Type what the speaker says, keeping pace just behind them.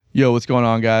Yo, what's going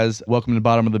on, guys? Welcome to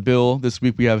Bottom of the Bill. This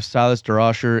week we have Silas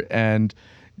DeRosher and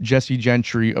Jesse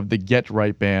Gentry of the Get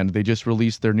Right Band. They just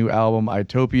released their new album,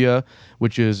 Itopia,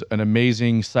 which is an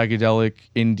amazing psychedelic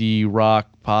indie rock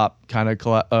pop kind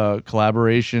of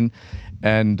collaboration.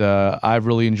 And I've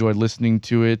really enjoyed listening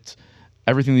to it.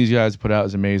 Everything these guys put out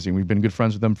is amazing. We've been good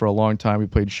friends with them for a long time. We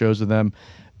played shows with them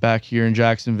back here in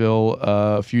Jacksonville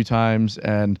a few times,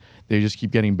 and they just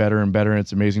keep getting better and better, and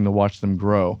it's amazing to watch them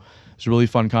grow. It's a really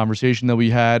fun conversation that we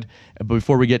had. But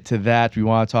before we get to that, we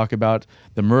want to talk about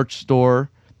the merch store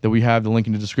that we have the link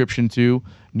in the description to.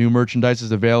 New merchandise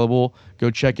is available. Go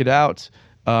check it out.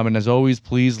 And as always,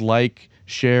 please like,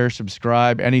 share,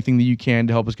 subscribe, anything that you can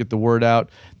to help us get the word out.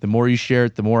 The more you share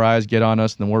it, the more eyes get on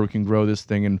us, and the more we can grow this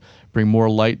thing and bring more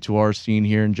light to our scene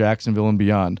here in Jacksonville and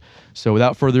beyond. So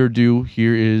without further ado,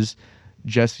 here is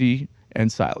Jesse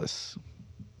and Silas.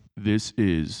 This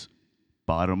is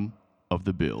Bottom of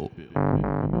the Bill.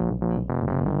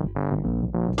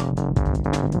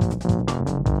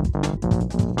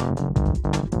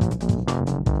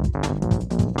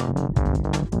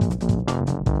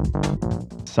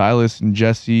 Silas and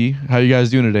Jesse, how you guys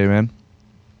doing today, man?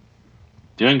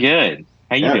 Doing good.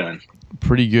 How you doing?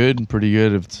 Pretty good.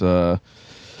 It's I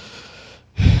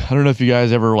don't know if you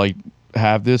guys ever like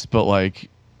have this, but like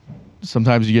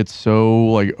sometimes you get so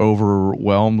like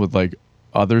overwhelmed with like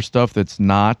other stuff that's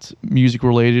not music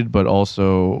related, but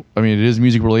also, I mean, it is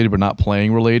music related, but not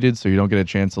playing related. So you don't get a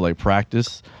chance to like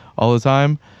practice all the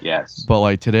time. Yes. But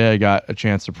like today I got a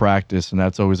chance to practice, and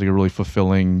that's always like a really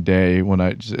fulfilling day when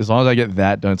as long as I get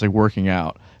that done, it's like working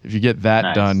out. If you get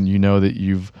that done, you know that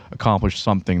you've accomplished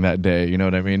something that day. You know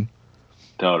what I mean?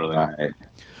 Totally. All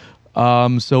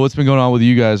right. So what's been going on with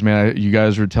you guys, man? You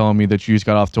guys were telling me that you just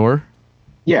got off tour?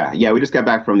 Yeah. We just got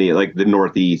back from the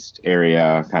Northeast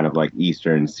area, kind of like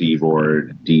Eastern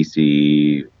Seaboard,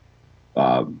 DC,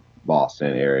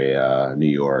 Boston area, New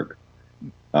York.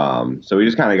 So we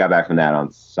just kind of got back from that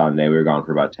on Sunday. We were gone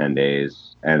for about 10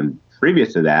 days. And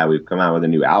previous to that, we've come out with a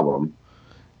new album.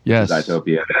 Yes.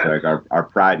 Itopia. It's like our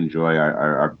pride and joy,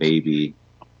 our baby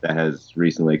that has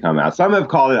recently come out. Some have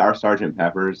called it our Sgt.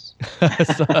 Pepper's.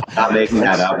 Not making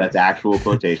that up. That's actual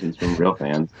quotations from real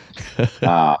fans.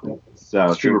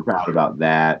 So super proud about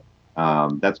that.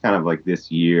 That's kind of like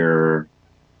this year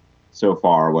so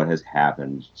far, what has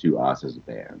happened to us as a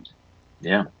band.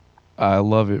 Yeah. I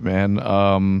love it, man.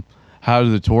 How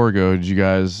did the tour go? Did you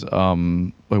guys like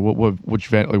what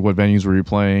venues were you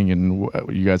playing, and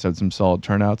you guys had some solid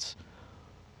turnouts?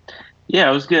 Yeah,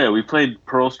 it was good. We played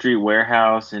Pearl Street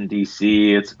Warehouse in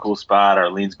DC. It's a cool spot.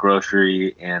 Arlene's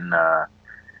Grocery in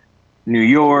New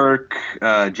York.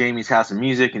 Jamie's House of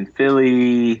Music in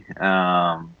Philly.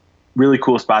 Really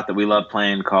cool spot that we love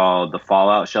playing called the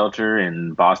Fallout Shelter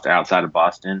in Boston, outside of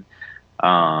Boston.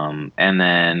 And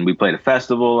then we played a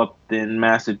festival up in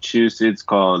Massachusetts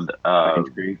called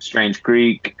Strange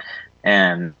Creek,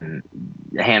 and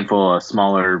a handful of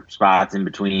smaller spots in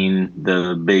between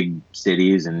the big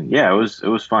cities. And yeah, it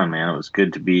was fun, man. It was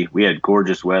good to be. We had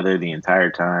gorgeous weather the entire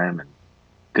time, and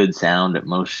good sound at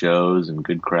most shows, and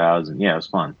good crowds. And yeah, it was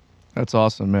fun. That's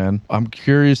awesome, man. I'm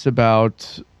curious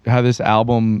about how this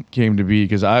album came to be,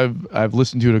 because I've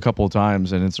listened to it a couple of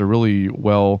times, and it's a really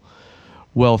well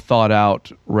thought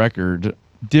out record,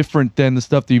 different than the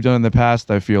stuff that you've done in the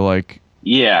past, I feel like.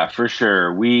 Yeah, for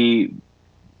sure.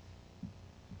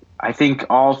 I think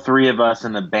all three of us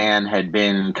in the band had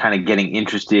been kind of getting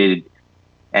interested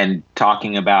and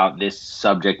talking about this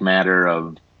subject matter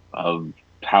of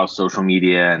how social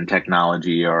media and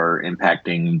technology are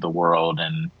impacting the world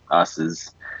and us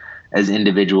as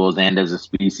individuals and as a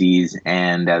species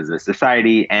and as a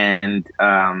society. And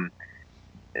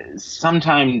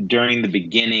sometime during the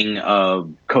beginning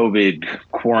of COVID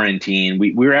quarantine,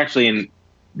 we were actually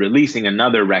releasing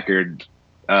another record.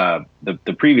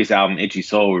 The previous album, Itchy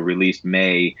Soul, we released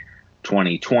May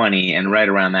 2020. And right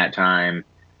around that time,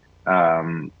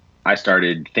 I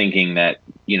started thinking that,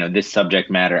 this subject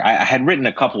matter, I had written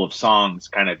a couple of songs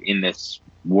kind of in this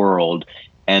world.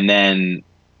 And then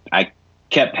I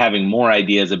kept having more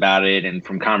ideas about it. And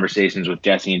from conversations with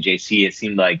Jesse and JC, it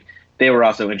seemed like they were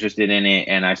also interested in it.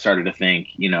 And I started to think,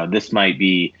 this might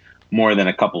be more than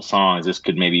a couple songs. This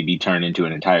could maybe be turned into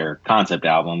an entire concept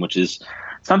album, which is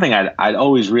something I'd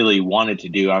always really wanted to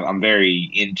do. I'm very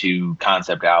into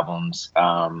concept albums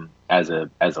as a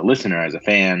listener, as a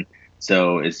fan.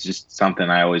 So it's just something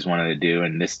I always wanted to do.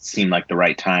 And this seemed like the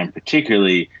right time,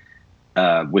 particularly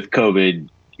with COVID,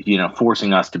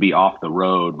 forcing us to be off the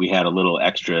road. We had a little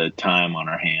extra time on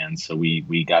our hands. So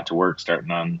we got to work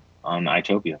starting on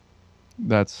Itopia.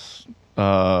 That's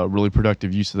really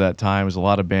productive use of that time. There's a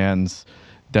lot of bands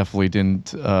definitely didn't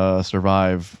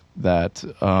survive that.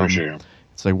 For sure.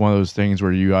 It's like one of those things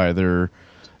where you either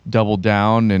double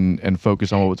down and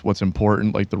focus on what's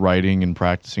important, like the writing and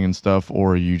practicing and stuff,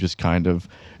 or you just kind of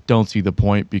don't see the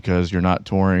point because you're not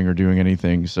touring or doing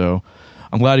anything. So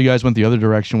I'm glad you guys went the other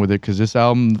direction with it, because this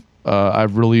album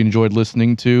I've really enjoyed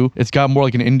listening to. It's got more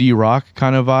like an indie rock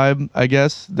kind of vibe, I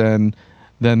guess, than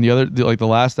like the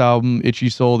last album, Itchy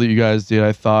Soul, that you guys did.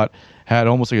 I thought had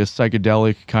almost like a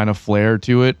psychedelic kind of flair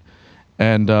to it.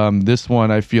 And this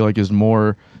one I feel like is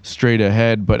more straight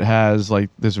ahead, but has like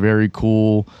this very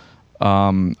cool,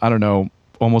 I don't know,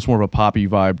 almost more of a poppy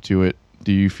vibe to it.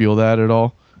 Do you feel that at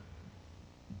all?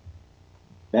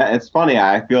 Yeah, it's funny.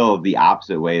 I feel the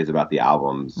opposite ways about the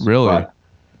albums. Really? But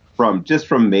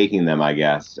from making them, I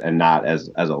guess, and not as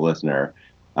a listener.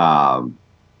 But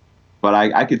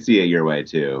I could see it your way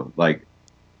too. Like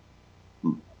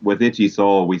with Itchy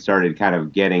Soul, we started kind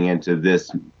of getting into this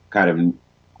kind of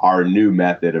our new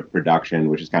method of production,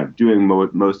 which is kind of doing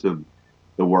most of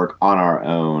the work on our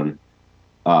own,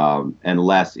 and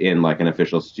less in like an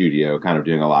official studio, kind of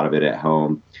doing a lot of it at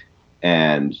home.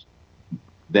 And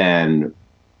then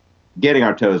getting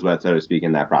our toes wet, so to speak,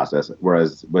 in that process.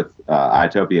 Whereas with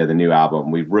Itopia, the new album,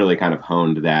 we've really kind of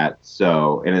honed that.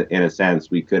 So in a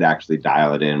sense, we could actually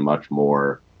dial it in much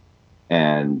more.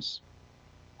 And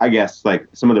I guess like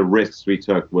some of the risks we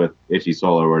took with Itchy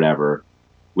Soul or whatever,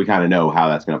 we kind of know how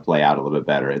that's going to play out a little bit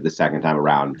better the second time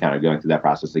around, kind of going through that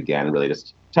process again, really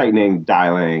just tightening,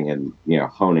 dialing, and,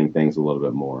 honing things a little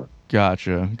bit more.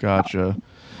 Gotcha.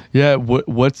 Yeah.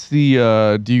 What's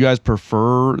the, do you guys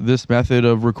prefer this method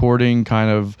of recording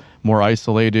kind of more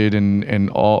isolated and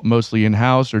all mostly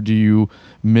in-house, or do you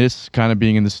miss kind of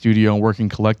being in the studio and working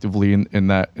collectively in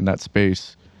that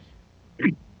space?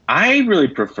 I really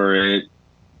prefer it.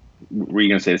 Were you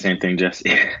going to say the same thing,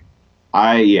 Jesse?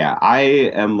 I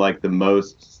am like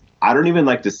I don't even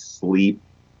like to sleep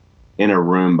in a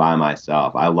room by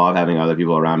myself. I love having other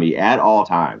people around me at all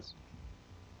times.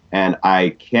 And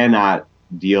I cannot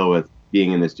deal with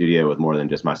being in the studio with more than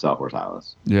just myself or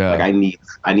Silas. Yeah. Like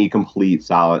I need complete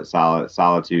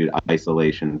solitude,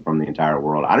 isolation from the entire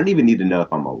world. I don't even need to know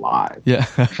if I'm alive. Yeah.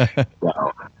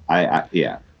 So I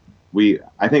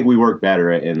think we work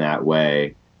better in that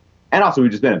way. And also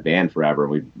we've just been a band forever.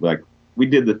 We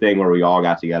did the thing where we all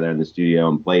got together in the studio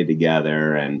and played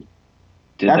together, and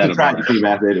that's a tried and true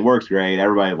method. It works great.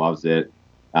 Everybody loves it.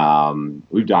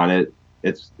 We've done it.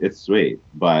 It's sweet,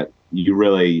 but you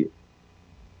really,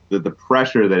 the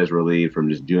pressure that is relieved from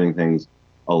just doing things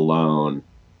alone,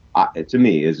 to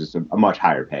me, is just a much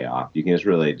higher payoff. You can just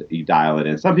really, you dial it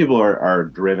in. Some people are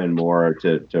driven more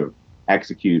to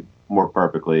execute more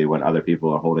perfectly when other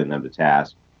people are holding them to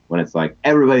task, when it's like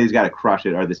everybody's got to crush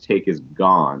it or this take is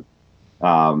gone.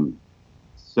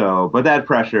 But that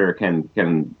pressure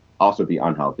can also be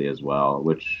unhealthy as well,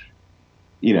 which,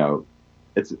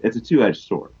 it's a two-edged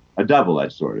sword, a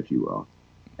double-edged sword, if you will.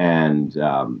 And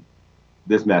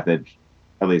this method,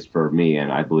 at least for me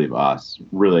and I believe us,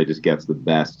 really just gets the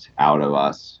best out of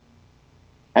us.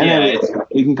 And then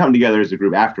we can come together as a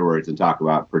group afterwards and talk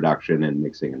about production and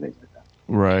mixing and things like that.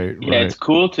 Right. Yeah, it's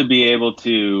cool to be able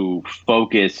to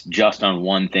focus just on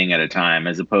one thing at a time,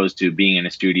 as opposed to being in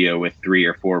a studio with 3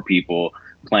 or 4 people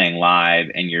playing live,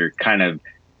 and you're kind of,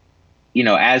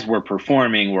 as we're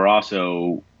performing, we're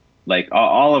also like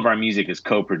all of our music is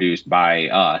co-produced by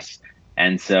us.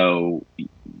 And so,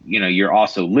 you're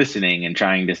also listening and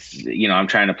trying to, I'm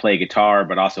trying to play guitar,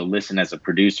 but also listen as a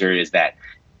producer. Is that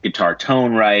guitar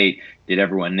tone right? Did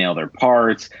everyone nail their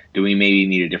parts? Do we maybe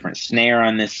need a different snare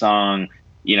on this song?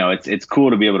 It's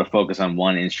cool to be able to focus on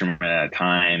one instrument at a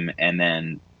time. And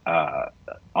then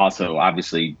also,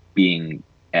 obviously, doing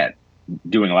a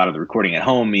lot of the recording at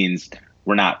home means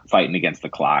we're not fighting against the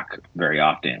clock very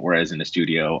often. Whereas in the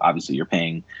studio, obviously, you're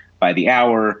paying by the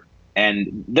hour.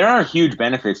 And there are huge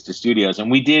benefits to studios.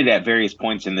 And we did at various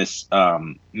points in this,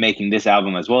 making this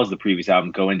album as well as the previous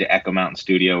album, go into Echo Mountain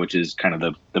Studio, which is kind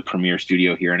of the premier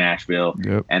studio here in Asheville.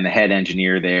 Yep. And the head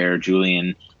engineer there,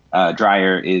 Julian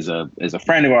Dreyer, is a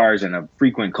friend of ours and a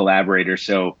frequent collaborator.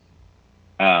 So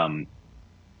I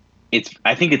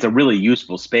think it's a really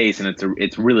useful space, and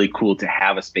it's really cool to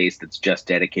have a space that's just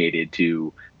dedicated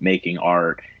to making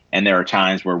art. And there are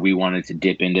times where we wanted to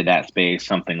dip into that space,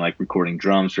 something like recording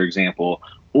drums, for example,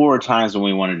 or times when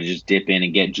we wanted to just dip in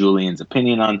and get Julian's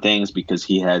opinion on things because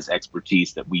he has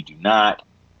expertise that we do not.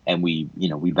 And we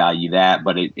value that.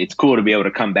 But it's cool to be able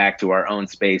to come back to our own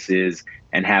spaces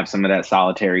and have some of that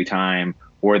solitary time,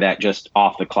 or that just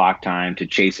off the clock time to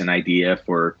chase an idea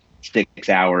for 6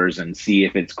 hours and see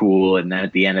if it's cool. And then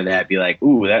at the end of that, be like,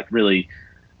 ooh, that really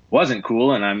wasn't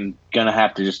cool. And I'm going to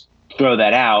have to just throw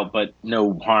that out, but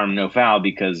no harm, no foul,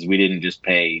 because we didn't just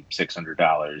pay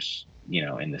 $600,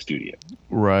 in the studio.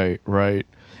 Right, right.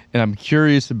 And I'm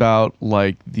curious about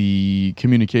like the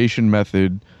communication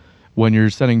method when you're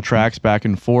sending tracks back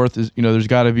and forth. Is there's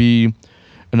got to be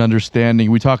an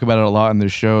understanding. We talk about it a lot in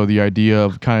this show, the idea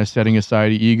of kind of setting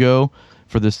aside ego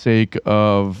for the sake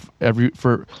of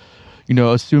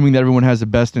assuming that everyone has the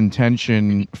best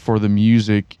intention for the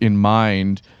music in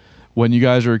mind. When you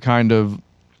guys are kind of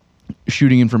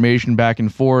shooting information back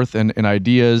and forth and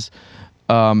ideas,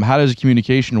 how does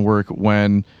communication work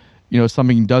when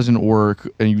something doesn't work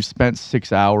and you spent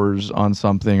 6 hours on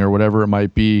something or whatever it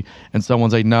might be, and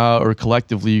someone's like, no, or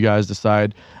collectively you guys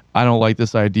decide, I don't like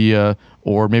this idea,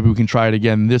 or maybe we can try it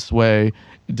again this way.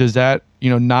 Does that,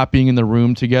 not being in the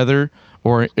room together,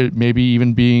 or it maybe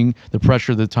even being the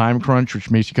pressure of the time crunch,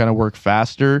 which makes you kind of work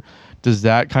faster, does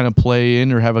that kind of play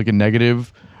in or have like a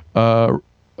negative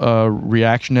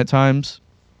reaction at times?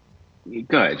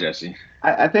 Go ahead, Jesse.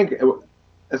 I think,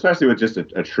 especially with just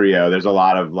a trio, there's a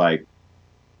lot of like,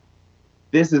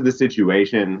 this is the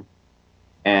situation,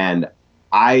 and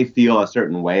I feel a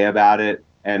certain way about it.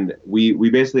 And we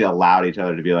basically allowed each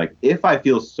other to be like, if I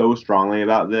feel so strongly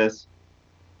about this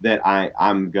that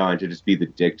I'm going to just be the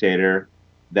dictator,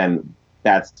 then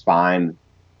that's fine.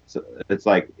 So it's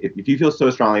like, if you feel so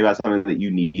strongly about something that you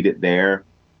need it there,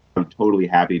 I'm totally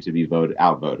happy to be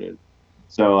outvoted.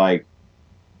 So like,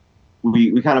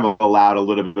 we kind of allowed a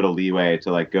little bit of leeway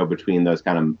to like go between those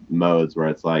kind of modes where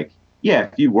it's like, yeah,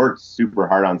 if you worked super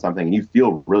hard on something and you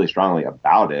feel really strongly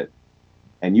about it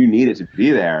and you need it to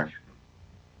be there,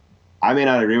 I may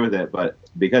not agree with it, but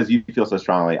because you feel so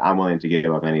strongly, I'm willing to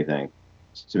give up anything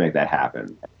to make that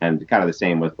happen. And kind of the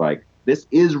same with like, this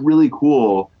is really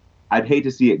cool. I'd hate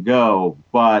to see it go,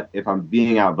 but if I'm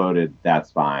being outvoted,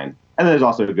 that's fine. And there's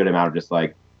also a good amount of just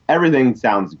like, everything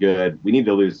sounds good. We need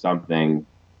to lose something.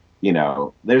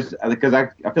 Because I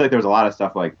feel like there was a lot of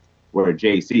stuff like where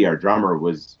JC, our drummer,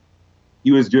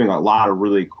 he was doing a lot of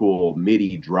really cool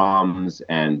MIDI drums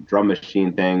and drum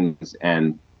machine things,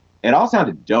 and it all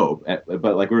sounded dope.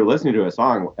 But like we were listening to a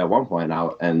song at one point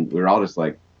now, and we were all just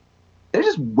like, there's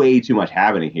just way too much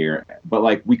happening here. But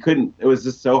like we couldn't. It was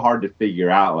just so hard to figure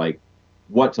out like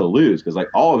what to lose, because like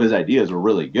all of his ideas were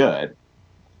really good.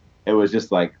 It was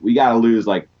just like, we got to lose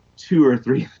like 2 or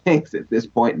 3 things at this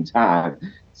point in time.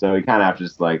 So we kind of have to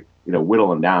just like, whittle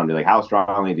them down to like, how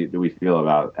strongly do we feel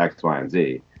about X, Y, and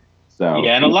Z? So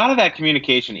yeah, and a lot of that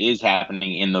communication is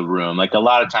happening in the room. Like a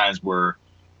lot of times we're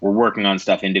working on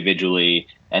stuff individually,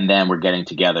 and then we're getting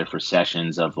together for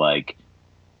sessions of like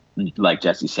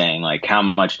Jesse's saying, like, how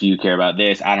much do you care about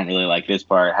this? I don't really like this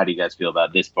part. How do you guys feel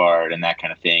about this part? And that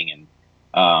kind of thing. And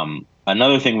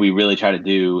another thing we really try to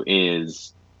do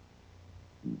is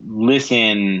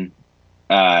listen.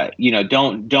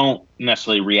 Don't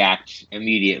necessarily react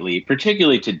immediately,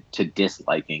 particularly to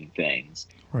disliking things.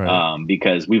 Right.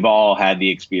 Because we've all had the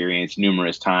experience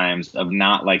numerous times of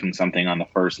not liking something on the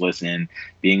first listen,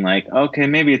 being like, okay,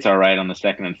 maybe it's all right on the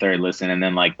second and third listen. And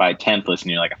then like by 10th listen,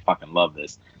 you're like, I fucking love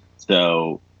this.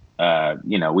 So,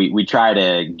 we try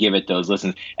to give it those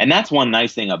listens. And that's one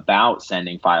nice thing about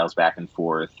sending files back and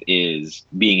forth, is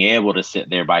being able to sit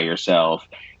there by yourself,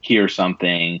 hear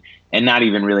something, and not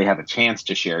even really have a chance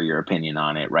to share your opinion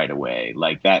on it right away.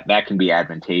 Like that can be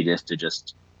advantageous to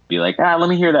just be like, let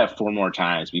me hear that 4 more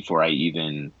times before I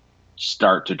even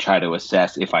start to try to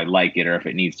assess if I like it or if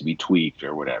it needs to be tweaked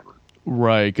or whatever.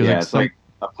 Right. Because it's like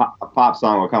a pop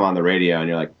song will come on the radio and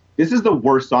you're like, this is the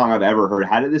worst song I've ever heard.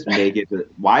 How did this make it?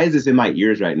 Why is this in my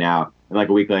ears right now? And like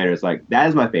a week later, it's like, that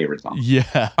is my favorite song.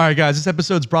 Yeah. All right, guys, this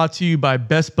episode's brought to you by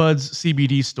Best Buds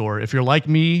CBD Store. If you're like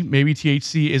me, maybe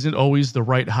THC isn't always the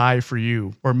right high for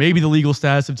you. Or maybe the legal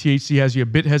status of THC has you a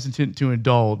bit hesitant to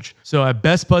indulge. So at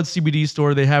Best Buds CBD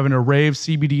Store, they have an array of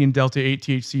CBD and Delta 8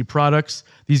 THC products.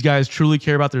 These guys truly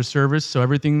care about their service, so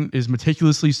everything is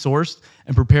meticulously sourced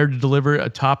and prepared to deliver a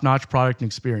top-notch product and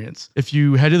experience. If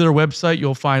you head to their website,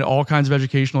 you'll find all kinds of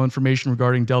educational information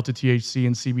regarding Delta THC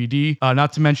and CBD.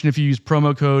 Not to mention, if you use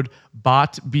promo code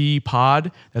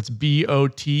BotBPod, that's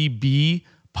BOTB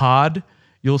pod,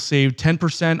 you'll save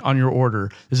 10% on your order.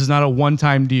 This is not a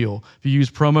one-time deal. If you use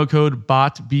promo code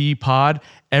BotBPod,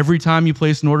 every time you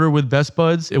place an order with Best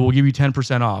Buds, it will give you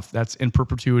 10% off. That's in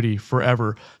perpetuity,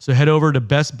 forever. So head over to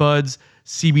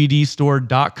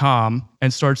bestbudscbdstore.com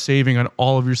and start saving on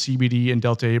all of your CBD and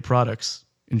Delta 8 products.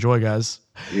 Enjoy, guys.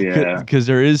 Yeah. Because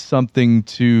there is something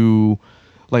to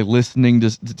like listening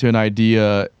to an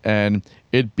idea and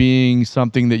it being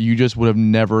something that you just would have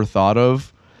never thought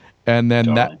of. and then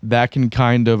Totally. that can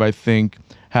kind of, I think,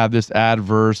 have this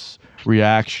adverse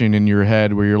reaction in your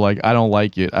head where you're like, I don't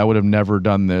like it, I would have never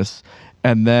done this.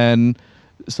 And then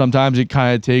sometimes it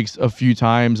kind of takes a few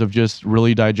times of just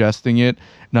really digesting it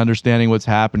and understanding what's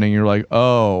happening. You're like,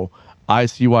 oh, I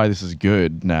see why this is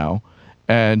good now.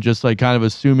 And just like kind of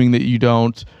assuming that you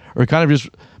don't, or kind of just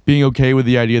being okay with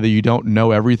the idea that you don't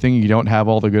know everything, you don't have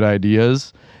all the good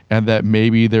ideas, and that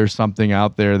maybe there's something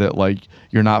out there that like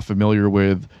you're not familiar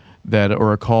with, that,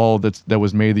 or a call that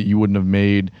was made that you wouldn't have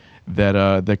made,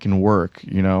 that can work,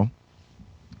 you know?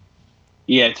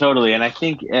 Yeah, totally. And I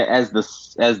think as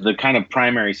the kind of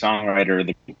primary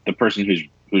songwriter, the person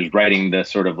who's writing the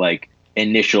sort of like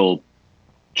initial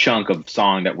chunk of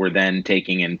song that we're then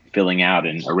taking and filling out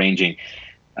and arranging,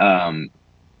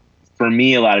 for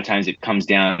me, a lot of times it comes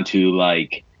down to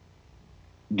like,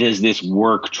 does this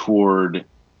work toward,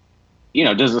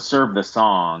 does it serve the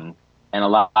song? And a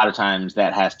lot of times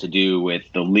that has to do with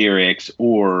the lyrics,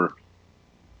 or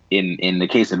in the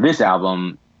case of this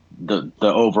album, the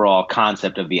overall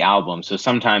concept of the album. So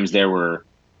sometimes there were,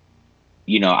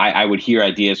 I would hear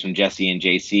ideas from Jesse and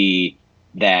JC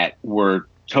that were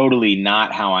totally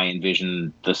not how I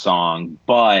envisioned the song,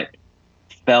 but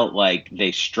felt like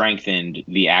they strengthened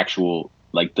the actual,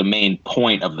 like the main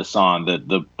point of the song,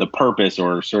 the purpose,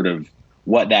 or sort of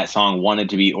what that song wanted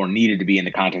to be or needed to be in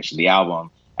the context of the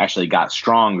album actually got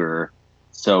stronger.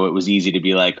 So it was easy to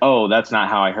be like, oh, that's not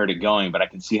how I heard it going, but I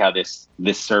can see how this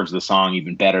serves the song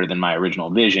even better than my original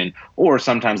vision. Or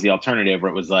sometimes the alternative, where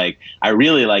it was like, I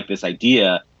really like this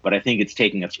idea, but I think it's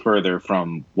taking us further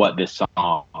from what this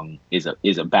song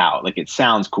is about. Like, it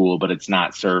sounds cool, but it's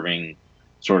not serving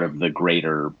sort of the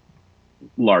greater,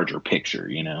 larger picture,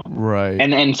 Right.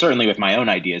 And certainly with my own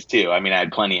ideas too. I mean, I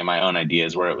had plenty of my own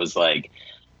ideas where it was like,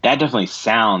 that definitely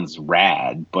sounds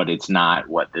rad, but it's not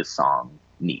what this song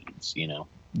needs,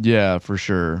 Yeah, for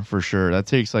sure.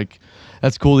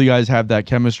 That's cool that you guys have that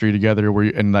chemistry together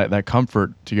and that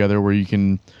comfort together where you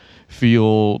can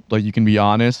feel like you can be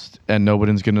honest and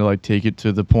nobody's going to like take it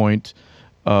to the point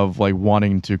of like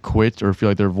wanting to quit or feel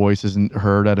like their voice isn't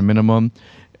heard at a minimum.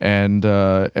 And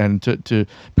to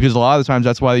because a lot of the times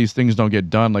that's why these things don't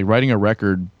get done. Like writing a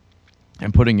record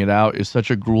and putting it out is such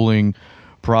a grueling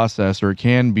process, or it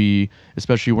can be,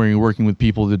 especially when you're working with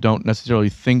people that don't necessarily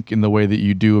think in the way that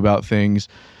you do about things,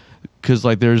 because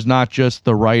like there's not just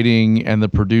the writing and the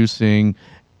producing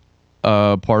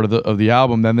part of the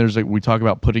album, then there's like, we talk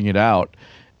about putting it out,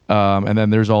 and then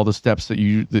there's all the steps that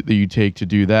you take to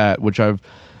do that, which I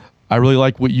really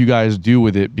like what you guys do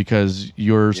with it, because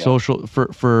your social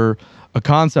for a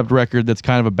concept record that's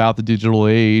kind of about the digital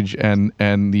age and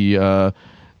the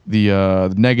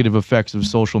negative effects of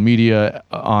social media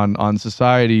on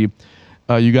society.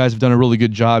 You guys have done a really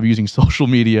good job using social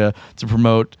media to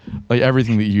promote like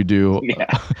everything that you do. Yeah.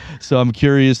 So I'm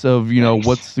curious of,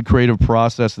 what's the creative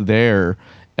process there,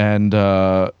 and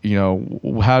how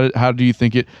do you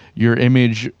think your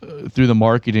image through the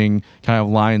marketing kind of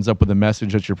lines up with the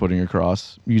message that you're putting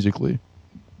across musically?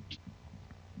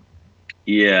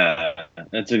 Yeah,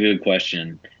 that's a good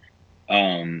question.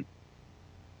 I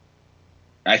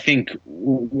think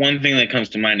one thing that comes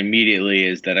to mind immediately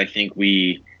is that I think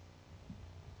we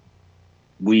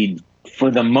for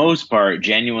the most part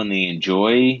genuinely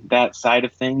enjoy that side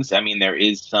of things. I mean, there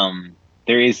is some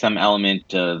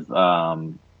element of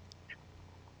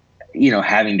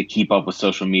having to keep up with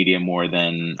social media more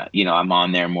than, I'm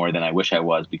on there more than I wish I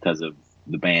was because of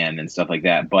the band and stuff like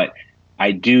that. But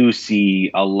I do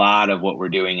see a lot of what we're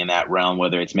doing in that realm,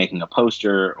 whether it's making a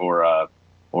poster or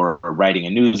writing a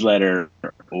newsletter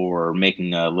or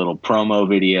making a little promo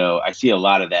video. I see a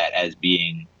lot of that as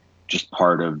being just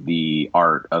part of the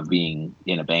art of being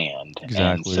in a band.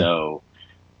 Exactly. And so,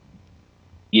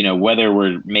 whether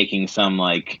we're making some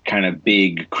like kind of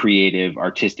big creative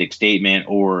artistic statement,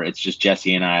 or it's just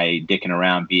Jesse and I dicking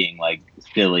around being like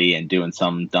silly and doing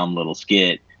some dumb little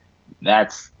skit,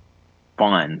 that's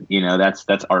fun.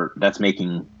 That's art. That's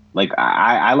making, like,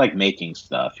 I like making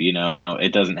stuff,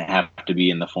 it doesn't have to be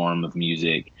in the form of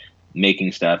music.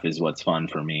 Making stuff is what's fun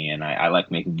for me. And I like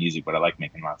making music, but I like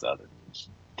making lots of other things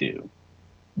too.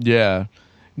 Yeah,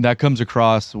 that comes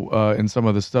across in some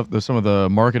of the stuff, some of the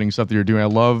marketing stuff that you're doing. I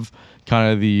love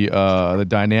kind of the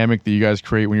dynamic that you guys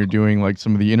create when you're doing like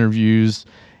some of the interviews,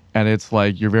 and it's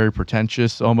like you're very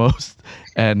pretentious almost,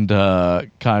 and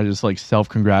kind of just like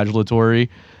self-congratulatory.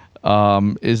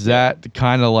 Is that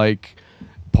kind of like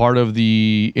part of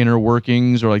the inner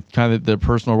workings, or like kind of the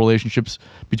personal relationships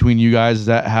between you guys? Is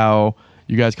that how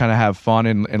you guys kind of have fun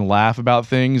and laugh about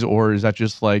things, or is that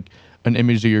just like an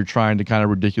image that you're trying to kind of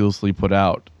ridiculously put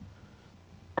out?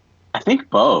 I think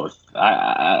both.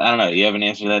 I don't know. You have an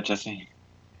answer to that, Jesse?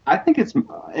 I think it's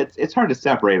hard to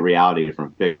separate reality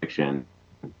from fiction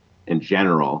in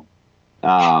general.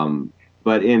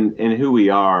 But in who we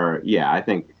are, yeah, I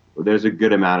think there's a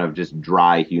good amount of just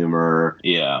dry humor.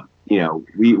 Yeah.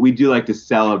 We do like to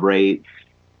celebrate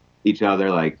each other.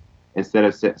 Like, instead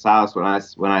of Silas,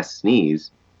 when I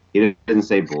sneeze, he doesn't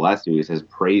say bless you, he says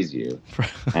praise you.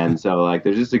 And so, like,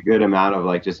 there's just a good amount of,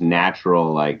 like, just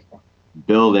natural, like,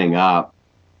 building up.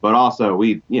 But also,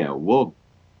 we'll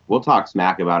talk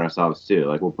smack about ourselves too.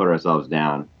 Like, we'll put ourselves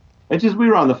down. It's just, we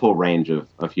run the full range of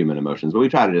human emotions, but we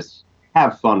try to just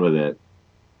have fun with it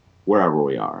wherever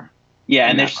we are. Yeah,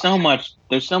 and there's so much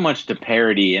to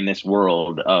parody in this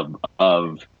world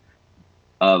of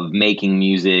making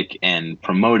music and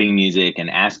promoting music and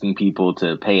asking people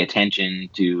to pay attention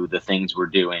to the things we're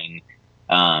doing.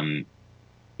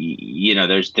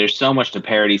 There's so much to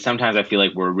parody. Sometimes I feel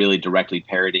like we're really directly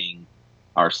parodying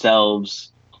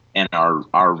ourselves and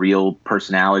our real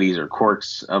personalities or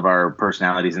quirks of our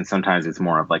personalities, and sometimes it's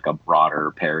more of like a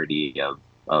broader parody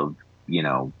of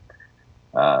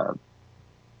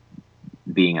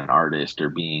being an artist or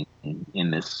being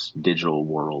in this digital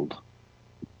world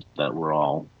that we're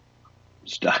all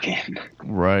stuck in.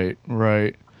 Right.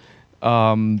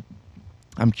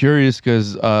 I'm curious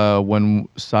because when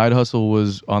Side Hustle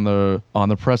was on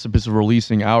the precipice of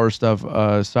releasing our stuff,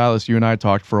 Silas, you and I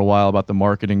talked for a while about the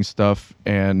marketing stuff,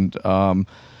 and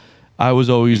I was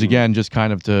always, again, just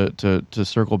kind of to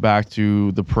circle back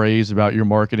to the praise about your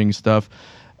marketing stuff.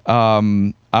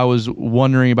 I was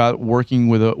wondering about working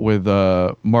with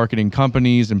marketing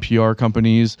companies and PR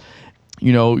companies.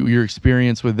 Your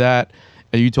experience with that.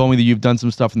 You told me that you've done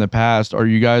some stuff in the past. Are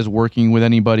you guys working with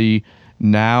anybody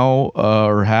now,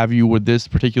 or have you with this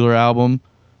particular album?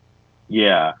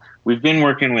 Yeah, we've been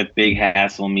working with Big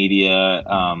Hassle Media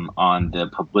on the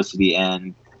publicity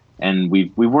end, and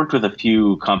we've worked with a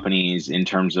few companies in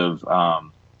terms of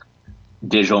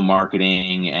digital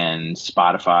marketing and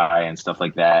Spotify and stuff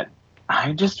like that.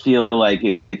 I just feel like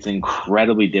it's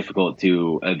incredibly difficult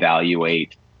to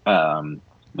evaluate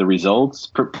the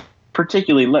results,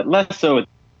 particularly less so with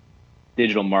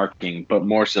digital marketing, but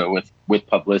more so with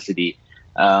publicity.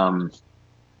 Man,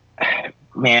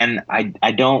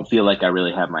 I don't feel like I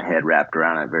really have my head wrapped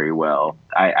around it very well.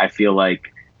 I feel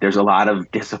like there's a lot of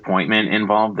disappointment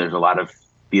involved. There's a lot of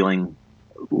feeling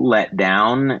let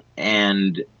down,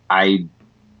 and I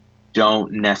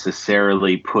don't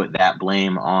necessarily put that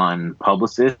blame on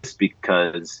publicists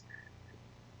because,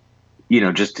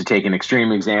 just to take an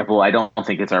extreme example, I don't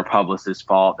think it's our publicist's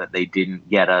fault that they didn't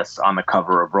get us on the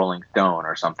cover of Rolling Stone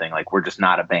or something. Like, we're just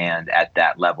not a band at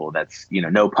that level. That's,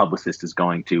 no publicist is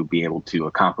going to be able to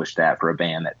accomplish that for a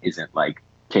band that isn't like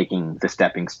taking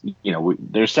the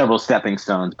there's several stepping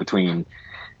stones between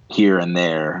here and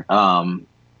there. And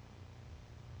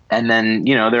then,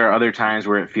 there are other times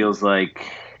where it feels like,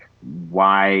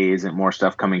 why isn't more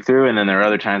stuff coming through? And then there are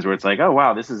other times where it's like, oh,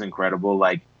 wow, this is incredible.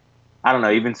 Like, I don't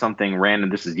know, even something random.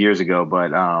 This is years ago,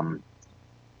 but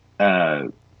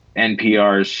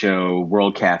NPR's show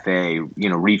World Cafe,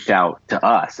 reached out to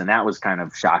us, and that was kind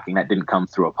of shocking. That didn't come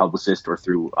through a publicist or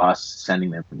through us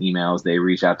sending them emails. They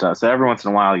reached out to us. So every once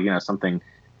in a while, something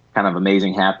kind of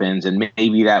amazing happens, and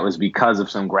maybe that was because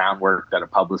of some groundwork that a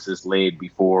publicist laid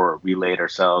before we laid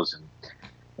ourselves. And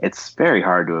it's very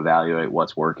hard to evaluate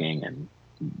what's working and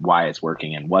why it's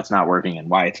working and what's not working and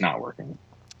why it's not working.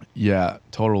 Yeah,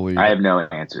 totally. I have no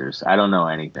answers. I don't know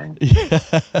anything.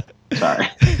 Sorry.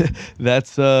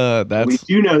 That's We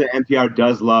do know that NPR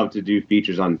does love to do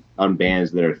features on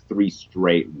bands that are three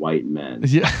straight white men.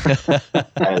 Yeah.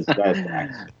 That's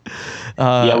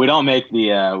yeah, we don't make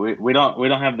the we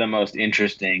don't have the most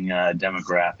interesting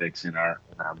demographics in our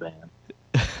band.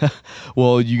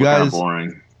 Well, We're kind of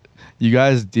boring. You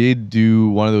guys did do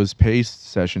one of those paste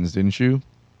sessions, didn't you?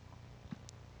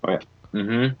 Oh yeah.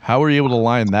 Mm-hmm. How were you able to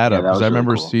line that up? Because I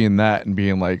remember really cool. seeing that and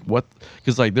being like, "What?"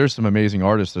 Because like, there's some amazing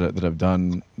artists that have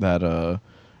done that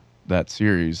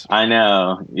series. I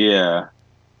know. Yeah.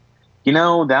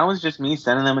 That was just me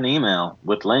sending them an email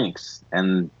with links,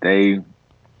 and they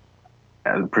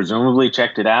presumably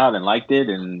checked it out and liked it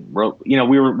and wrote. We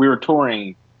were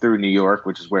touring through New York,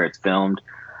 which is where it's filmed.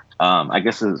 I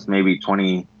guess it was maybe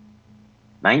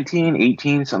 2019,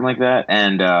 18, something like that,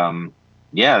 and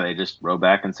yeah, they just wrote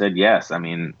back and said yes. I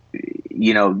mean,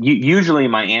 usually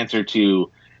my answer to,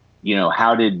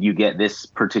 how did you get this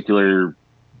particular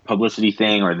publicity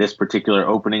thing or this particular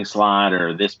opening slot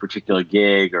or this particular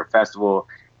gig or festival,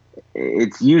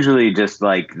 it's usually just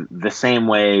like the same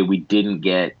way we didn't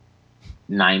get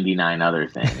 99 other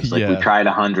things. Like, Yeah. we tried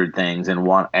 100 things and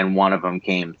one of them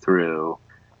came through.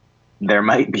 there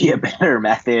might be a better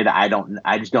method. I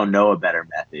just don't know a better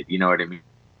method. You know what I mean?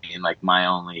 Like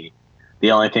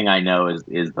the only thing I know is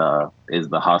the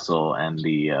hustle and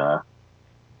the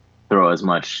throw as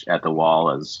much at the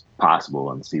wall as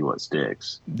possible and see what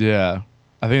sticks. Yeah.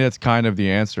 I think that's kind of the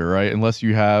answer, right? Unless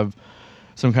you have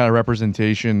some kind of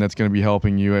representation that's going to be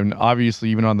helping you. And obviously,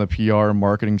 even on the PR and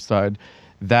marketing side,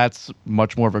 that's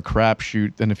much more of a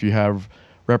crapshoot than if you have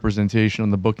representation on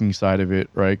the booking side of it,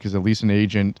 right? Because at least an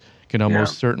agent can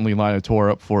almost certainly line a tour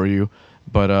up for you.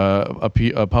 But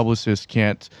a publicist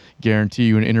can't guarantee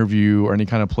you an interview or any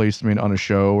kind of placement on a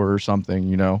show or something,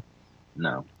 you know?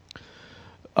 No.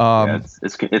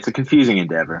 It's a confusing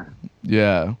endeavor.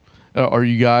 Yeah. Are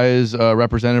you guys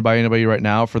represented by anybody right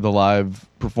now for the live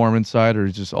performance side, or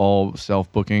is it just all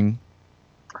self-booking?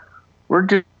 We're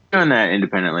doing that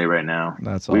independently right now.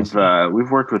 That's awesome.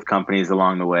 We've worked with companies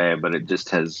along the way, but it just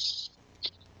has.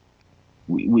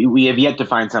 We have yet to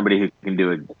find somebody who can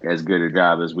do as good a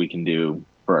job as we can do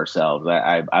for ourselves.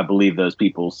 I believe those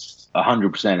people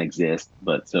 100% exist,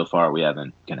 but so far we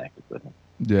haven't connected with them.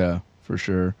 Yeah, for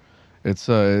sure.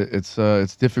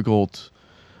 It's difficult,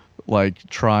 like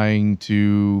trying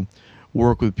to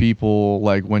work with people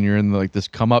like when you're in like this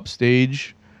come up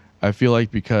stage. I feel like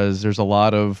because there's a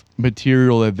lot of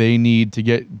material that they need to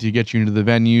get you into the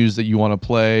venues that you want to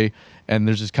play, and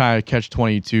there's this kind of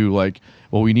catch-22. Like,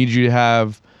 well, we need you to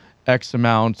have X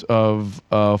amount of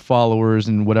followers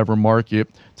in whatever market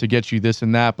to get you this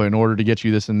and that, but in order to get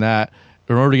you this and that,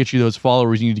 in order to get you those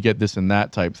followers, you need to get this and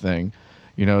that type thing.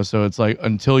 You know, so it's like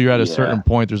until you're at a certain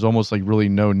point, there's almost like really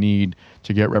no need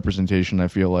to get representation, I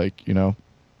feel like, you know?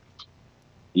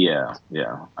 Yeah,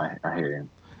 I hear you.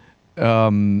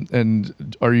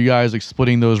 And are you guys like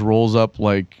splitting those roles up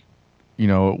like, you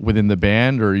know, within the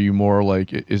band, or are you more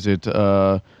like, is it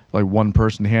like one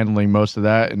person handling most of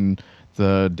that and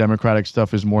the democratic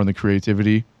stuff is more in the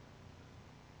creativity?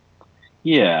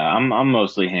 Yeah, I'm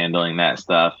mostly handling that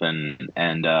stuff, and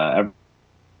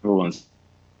everyone's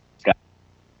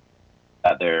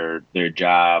got their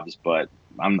jobs, but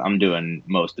I'm doing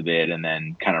most of it, and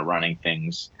then kind of running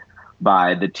things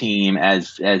by the team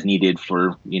as needed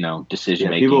for, you know, decision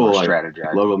making or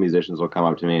strategizing. Local musicians will come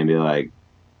up to me and be like,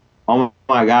 "Oh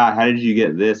my God, how did you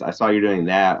get this? I saw you doing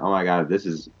that. Oh my God, this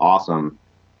is awesome.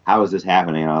 How is this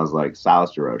happening?" And I was like,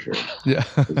 Silas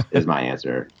DeRocher is my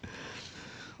answer.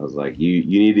 I was like, you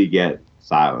need to get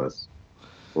Silas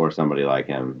or somebody like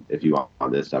him if you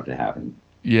want this stuff to happen.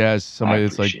 Yeah, somebody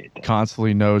that's like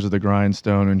constantly nose of the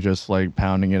grindstone and just like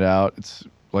pounding it out. It's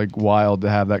like wild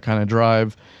to have that kind of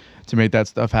drive to make that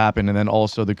stuff happen, and then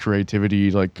also the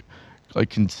creativity, like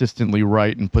consistently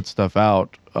write and put stuff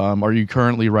out. Are you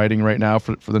currently writing right now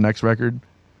for the next record?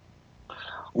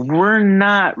 We're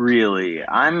not really.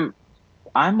 I'm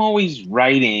always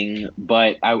writing,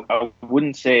 but I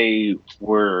wouldn't say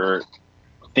we're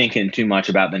thinking too much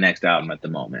about the next album at the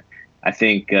moment. I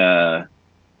think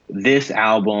this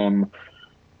album.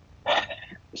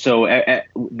 So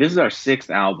this is our 6th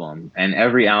album, and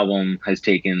every album has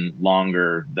taken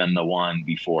longer than the one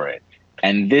before it.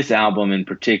 And this album in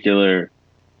particular,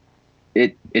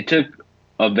 it took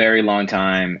a very long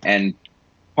time, and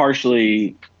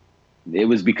partially it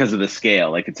was because of the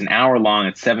scale. Like, it's an hour long,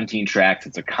 it's 17 tracks,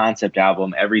 it's a concept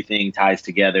album, everything ties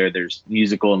together. There's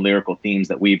musical and lyrical themes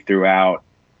that weave throughout.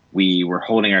 We were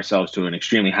holding ourselves to an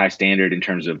extremely high standard in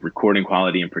terms of recording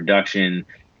quality and production,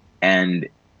 and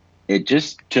it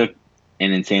just took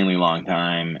an insanely long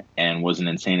time and was an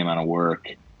insane amount of work.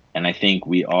 And I think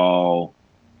we all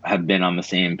have been on the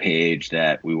same page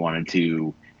that we wanted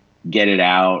to get it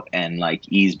out and like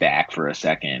ease back for a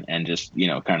second and just, you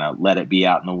know, kind of let it be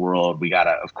out in the world. We got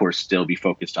to, of course, still be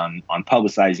focused on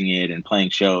publicizing it and playing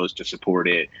shows to support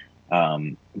it.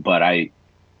 But I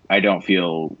don't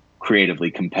feel creatively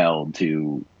compelled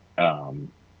to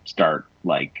start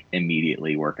like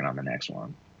immediately working on the next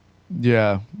one.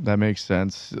 Yeah, that makes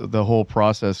sense. The whole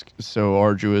process is so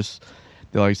arduous.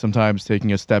 They're like sometimes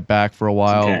taking a step back for a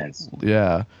while. It's intense.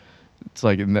 Yeah, it's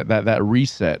like that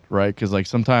reset, right? Because like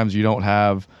sometimes you don't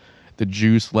have the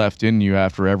juice left in you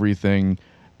after everything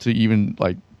to even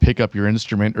like pick up your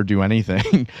instrument or do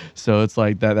anything. So it's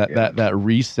like that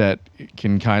reset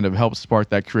can kind of help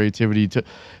spark that creativity. To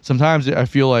sometimes I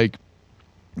feel like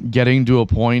getting to a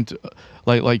point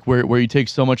like where you take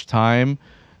so much time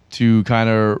to kind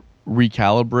of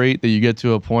recalibrate that you get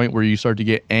to a point where you start to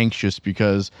get anxious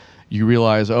because you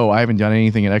realize, oh, I haven't done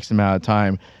anything in X amount of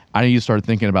time. I need to start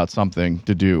thinking about something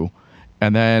to do.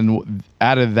 And then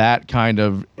out of that kind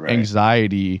of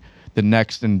anxiety, the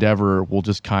next endeavor will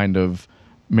just kind of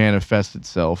manifest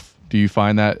itself. Do you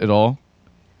find that at all?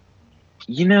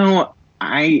 You know,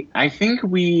 I think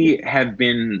we have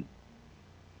been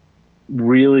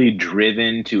really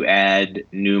driven to add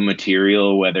new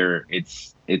material, whether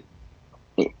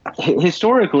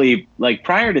historically, like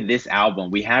prior to this album,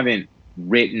 we haven't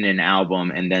written an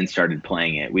album and then started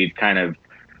playing it. We've kind of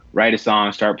write a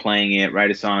song, start playing it, write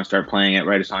a song, start playing it,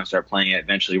 write a song, start playing it.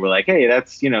 Eventually we're like, hey,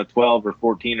 that's, 12 or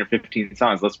 14 or 15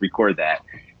 songs. Let's record that.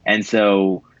 And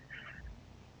so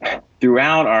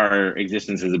throughout our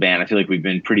existence as a band, I feel like we've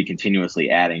been pretty continuously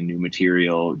adding new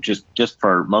material just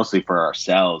for mostly for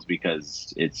ourselves,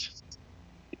 because it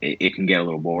can get a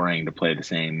little boring to play the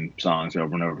same songs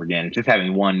over and over again. Just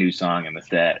having one new song in the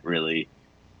set really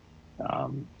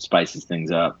spices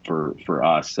things up for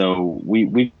us. So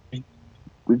we've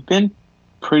been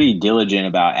pretty diligent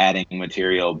about adding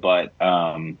material, but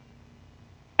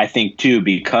I think too,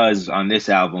 because on this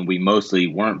album we mostly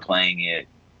weren't playing it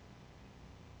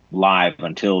live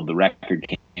until the record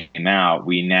came out,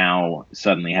 we now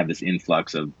suddenly have this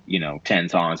influx of 10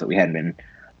 songs that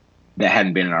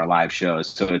hadn't been in our live shows.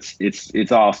 So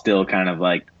it's all still kind of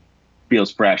like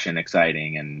feels fresh and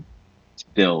exciting, and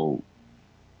still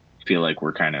feel like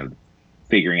we're kind of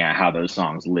figuring out how those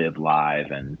songs live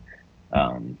live, and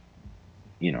trying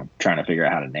to figure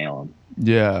out how to nail them.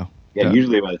 Yeah.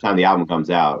 Usually by the time the album comes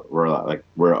out, we're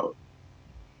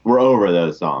over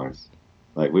those songs.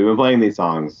 Like, we've been playing these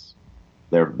songs,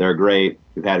 they're great,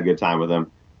 we've had a good time with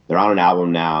them, they're on an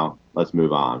album now, let's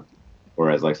move on.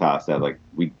 Whereas, like Silas said, like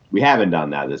we haven't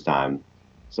done that this time.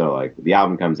 So like the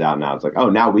album comes out now, it's like, oh,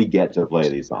 now we get to play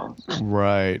these songs.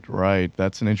 Right.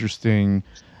 That's an interesting,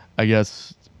 I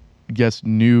guess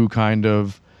new kind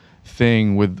of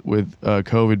thing with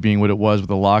COVID being what it was with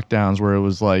the lockdowns, where it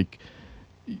was like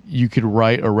you could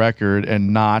write a record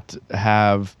and not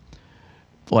have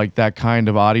like that kind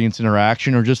of audience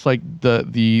interaction, or just like the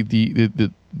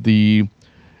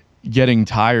getting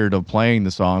tired of playing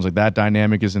the songs. Like, that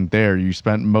dynamic isn't there. You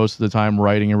spent most of the time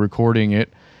writing and recording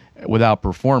it without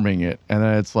performing it, and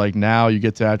then it's like now you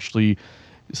get to actually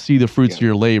see the fruits of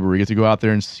your labor. You get to go out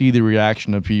there and see the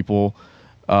reaction of people.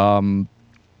 Do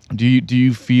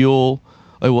you feel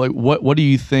like what do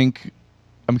you think?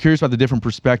 I'm curious about the different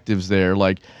perspectives there,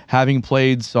 like having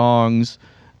played songs,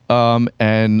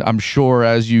 and I'm sure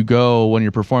as you go, when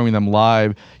you're performing them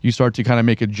live, you start to kind of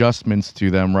make adjustments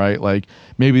to them, right? Like,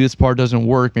 maybe this part doesn't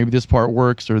work, maybe this part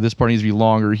works, or this part needs to be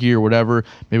longer here, whatever.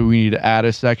 Maybe we need to add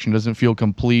a section, doesn't feel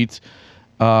complete.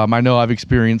 I know I've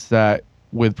experienced that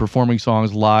with performing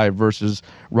songs live versus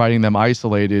writing them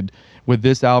isolated. With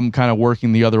this album kind of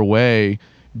working the other way,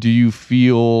 do you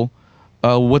feel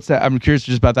what's that? I'm curious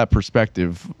just about that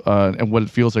perspective, and what it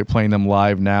feels like playing them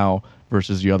live now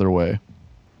versus the other way.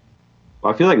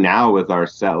 Well, I feel like now with our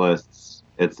set lists,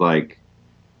 it's like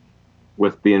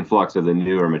with the influx of the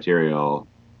newer material,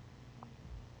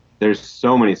 there's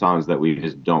so many songs that we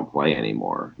just don't play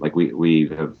anymore. Like we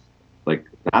have, like,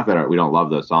 not that we don't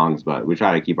love those songs, but we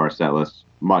try to keep our set list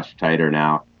much tighter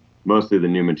now, mostly the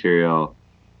new material.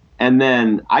 And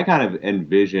then I kind of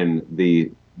envision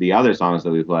the other songs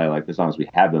that we play, like the songs we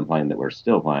have been playing that we're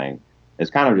still playing,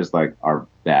 is kind of just like our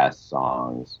best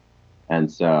songs.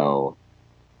 And so,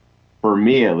 for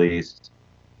me at least,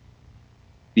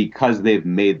 because they've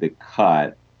made the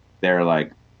cut, they're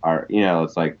like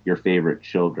it's like your favorite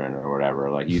children or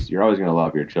whatever. Like, you're always gonna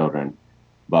love your children,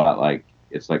 but like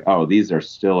it's like, oh, these are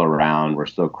still around. We're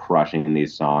still crushing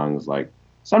these songs. Like,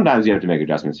 sometimes you have to make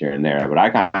adjustments here and there, but I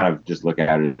kind of just look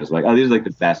at it as like, oh, these are like the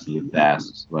best of the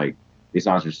best. Like, these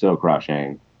songs are still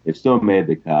crushing. They've still made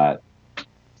the cut,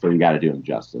 so you got to do them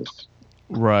justice.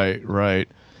 Right.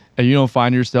 And you don't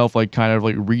find yourself like kind of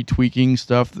like retweaking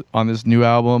stuff on this new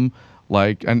album,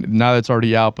 like, and now that it's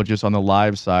already out, but just on the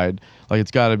live side, like,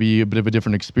 it's got to be a bit of a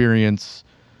different experience,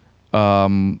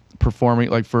 performing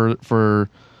like for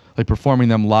like performing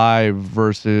them live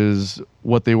versus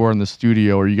what they were in the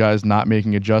studio. Are you guys not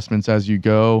making adjustments as you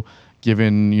go,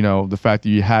 given the fact that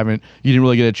you didn't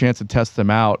really get a chance to test them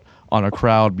out on a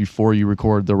crowd before you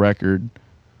record the record?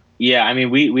 Yeah, I mean,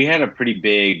 we had a pretty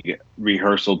big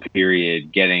rehearsal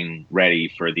period getting ready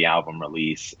for the album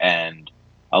release, and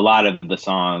a lot of the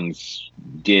songs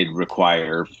did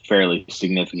require fairly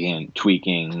significant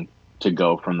tweaking to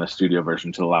go from the studio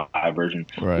version to the live version,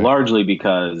 right. Largely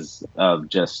because of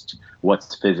just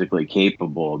what's physically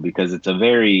capable, because it's a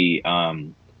very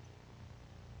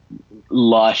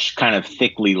lush, kind of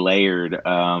thickly layered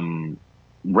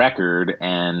record,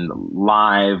 and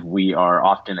live we are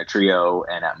often a trio,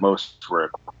 and at most we're a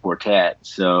quartet.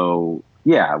 So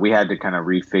yeah, we had to kind of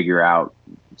refigure out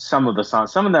some of the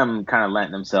songs. Some of them kind of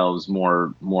lent themselves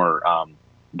more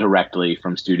directly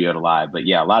from studio to live, but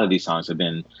yeah, a lot of these songs have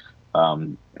been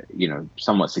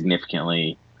somewhat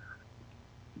significantly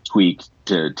tweaked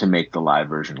to make the live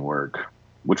version work,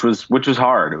 which was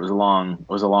hard. It was a long,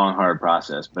 hard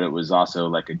process, but it was also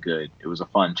like it was a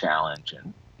fun challenge.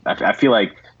 And I feel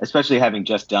like, especially having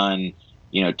just done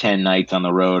 10 nights on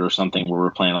the road or something where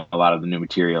we're playing a lot of the new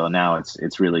material, and now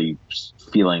it's really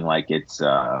feeling like it's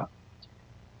kind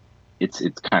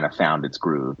of found its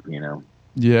groove.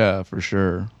 Yeah, for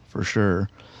sure.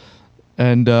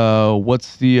 And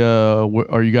what's the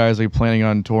are you guys like planning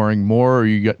on touring more, or are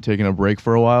you taking a break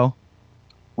for a while?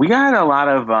 We got a lot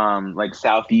of like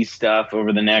Southeast stuff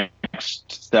over the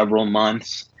next several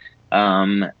months.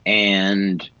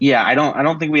 And yeah, I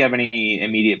don't think we have any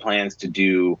immediate plans to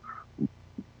do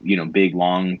big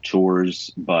long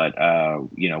tours, but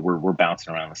we're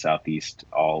bouncing around the Southeast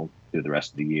all through the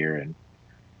rest of the year and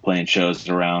playing shows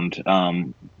around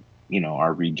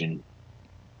our region.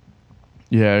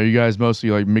 Yeah, are you guys mostly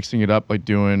like mixing it up, like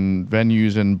doing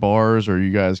venues and bars, or are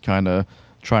you guys kind of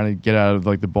trying to get out of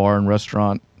like the bar and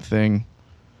restaurant thing?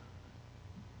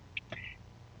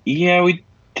 Yeah, we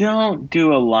don't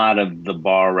do a lot of the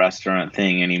bar restaurant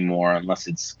thing anymore, unless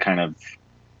it's kind of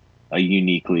a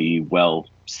uniquely well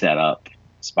set up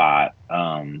spot.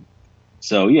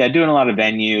 So yeah, doing a lot of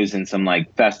venues and some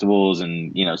like festivals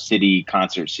and city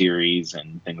concert series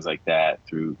and things like that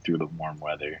through the warm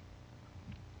weather.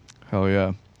 Hell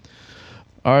yeah.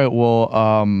 All right, well,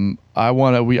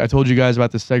 I told you guys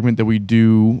about the segment that we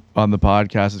do on the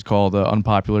podcast. It's called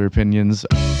Unpopular Opinions.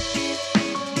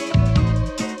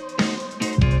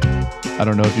 I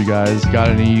don't know if you guys got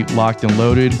any locked and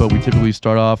loaded, but we typically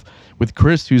start off with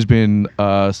Chris, who's been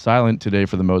silent today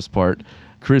for the most part.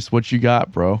 Chris, what you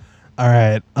got, bro? All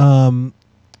right.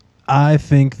 I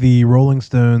think the Rolling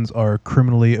Stones are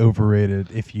criminally overrated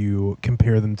if you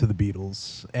compare them to the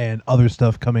Beatles and other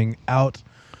stuff coming out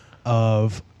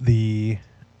of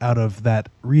that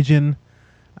region.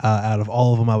 Out of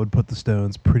all of them, I would put the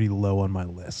Stones pretty low on my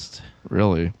list.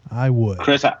 Really? I would.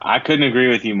 Chris, I couldn't agree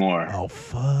with you more. Oh,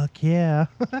 fuck yeah.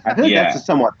 I think that's a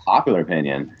somewhat popular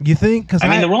opinion. You think? Because I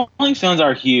mean, the Rolling Stones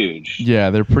are huge.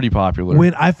 Yeah, they're pretty popular.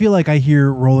 When I feel like I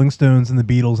hear Rolling Stones and the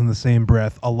Beatles in the same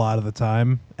breath a lot of the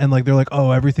time, and like they're like,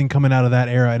 oh, everything coming out of that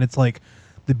era, and it's like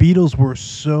the Beatles were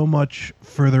so much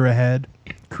further ahead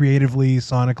creatively,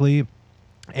 sonically,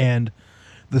 and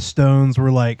the Stones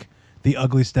were like the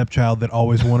ugly stepchild that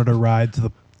always wanted to ride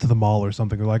to the mall or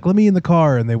something. They're like, let me in the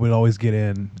car, and they would always get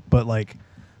in, but like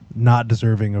not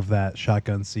deserving of that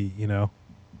shotgun seat,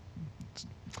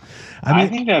 I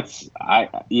think that's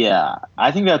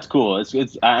cool.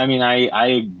 It's I mean,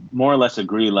 I more or less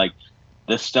agree. Like,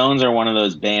 the Stones are one of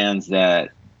those bands that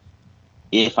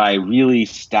if I really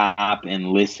stop and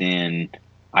listen,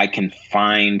 I can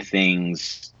find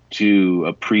things to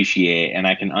appreciate, and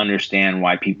I can understand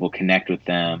why people connect with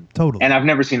them. Totally. And I've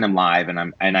never seen them live,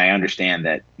 and I understand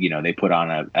that they put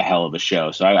on a hell of a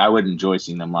show. So I would enjoy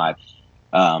seeing them live,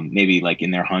 maybe like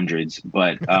in their hundreds.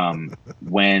 But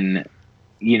when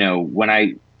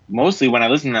I listen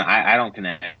to them, I don't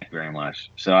connect very much.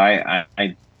 So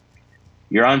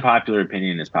your unpopular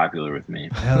opinion is popular with me.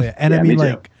 Hell yeah. And Yeah, I mean, me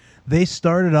too. like, they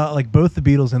started out, like, both the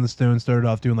Beatles and the Stones started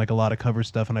off doing like a lot of cover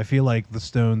stuff, and I feel like the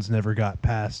Stones never got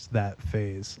past that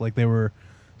phase. Like, they were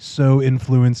so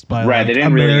influenced by Right, like they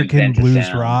didn't really American invent the blues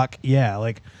sound. rock. Yeah,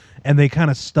 like, and they kind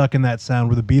of stuck in that sound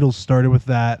where the Beatles started with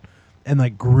that and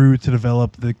like grew to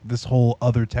develop this whole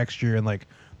other texture, and like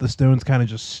the Stones kind of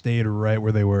just stayed right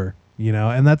where they were,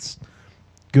 and that's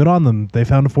good on them. They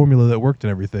found a formula that worked and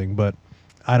everything, but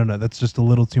I don't know. That's just a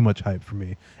little too much hype for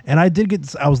me. And I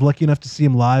was lucky enough to see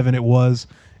him live, and it was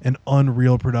an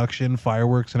unreal production,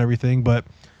 fireworks and everything. But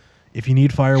if you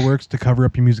need fireworks to cover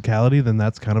up your musicality, then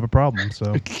that's kind of a problem.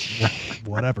 So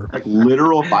whatever. Like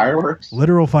literal fireworks?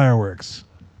 Literal fireworks.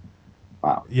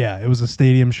 Wow. Yeah, it was a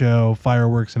stadium show,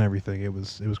 fireworks and everything. It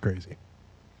was crazy.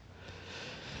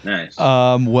 Nice.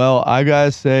 Well, I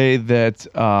gotta say that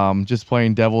just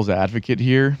playing devil's advocate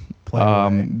here. Play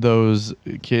away. Those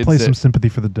kids Play some sympathy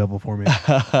for the devil for me.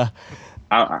 I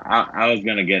was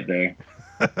gonna get there.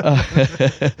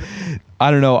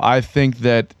 I don't know. I think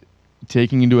that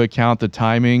taking into account the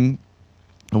timing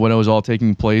when it was all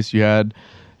taking place, you had,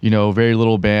 very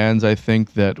little bands, I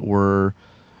think, that were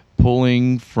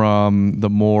pulling from the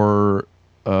more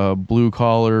blue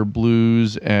collar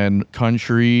blues and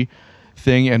country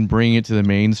thing and bringing it to the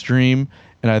mainstream.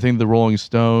 And I think the Rolling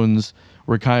Stones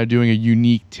were kind of doing a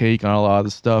unique take on a lot of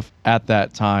the stuff at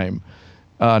that time.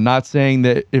 Not saying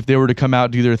that if they were to come out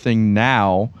and do their thing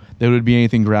now, there would be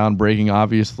anything groundbreaking.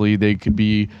 Obviously, they could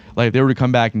be like, if they were to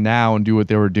come back now and do what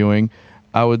they were doing,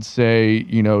 I would say,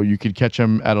 you could catch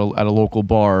them at a local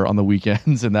bar on the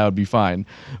weekends, and that would be fine.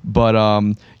 But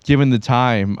given the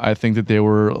time, I think that they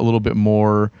were a little bit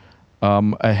more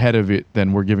ahead of it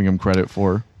than we're giving them credit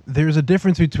for. There's a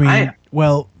difference between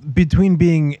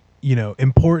being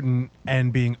important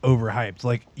and being overhyped.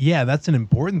 Like, yeah, that's an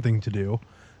important thing to do,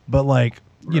 but like,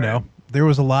 there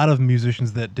was a lot of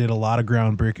musicians that did a lot of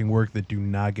groundbreaking work that do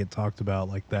not get talked about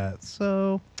like that.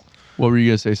 So, what were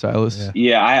you gonna say, Silas?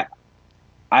 Yeah,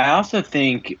 I also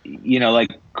think,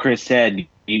 like Chris said,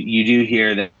 you do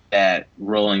hear that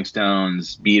Rolling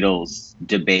Stones, Beatles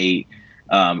debate,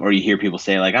 or you hear people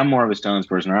say like, I'm more of a Stones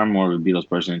person or I'm more of a Beatles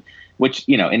person, which,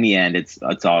 in the end,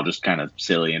 it's all just kind of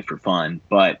silly and for fun.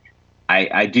 But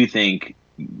I do think,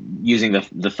 using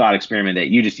the thought experiment that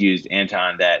you just used,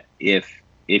 Anton, that if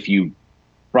you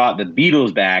brought the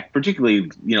Beatles back, particularly,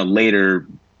 later,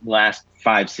 last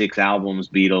 5-6 albums,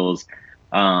 Beatles,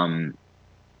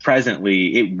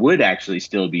 presently, it would actually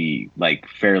still be like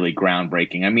fairly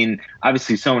groundbreaking. I mean,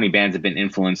 obviously so many bands have been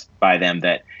influenced by them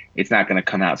that it's not going to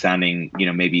come out sounding,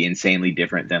 maybe insanely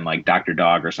different than like Dr.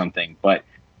 Dog or something. But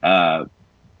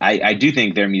I do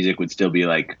think their music would still be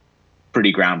like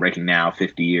pretty groundbreaking now,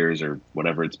 50 years or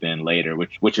whatever it's been later,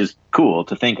 which is cool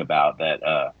to think about, that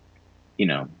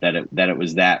that it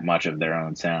was that much of their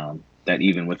own sound, that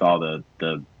even with all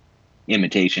the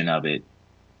imitation of it,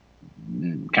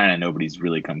 kind of nobody's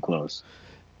really come close.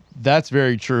 That's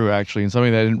very true, actually, and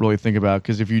something that I didn't really think about,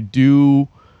 because if you do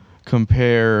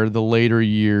compare the later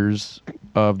years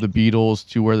of the Beatles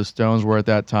to where the Stones were at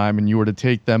that time, and you were to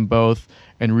take them both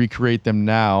and recreate them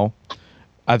now,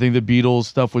 I think the Beatles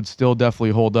stuff would still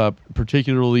definitely hold up,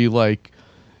 particularly like,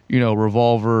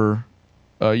 Revolver,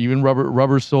 even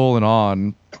Rubber Soul and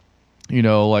on,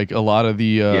 like a lot of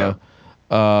the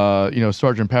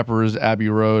Sgt. Pepper's, Abbey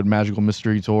Road, Magical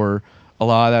Mystery Tour. A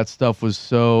lot of that stuff was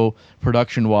so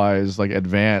production-wise like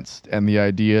advanced, and the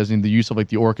ideas and the use of like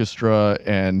the orchestra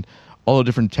and all the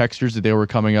different textures that they were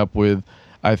coming up with,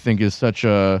 I think is such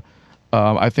a.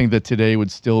 I think that today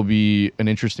would still be an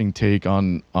interesting take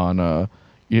on.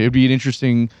 It'd be an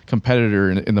interesting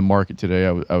competitor in the market today.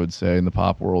 I would say, in the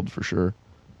pop world, for sure.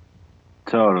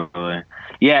 Totally.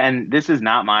 Yeah, and this is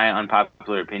not my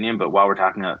unpopular opinion, but while we're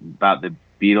talking about the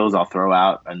Beatles, I'll throw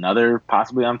out another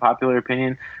possibly unpopular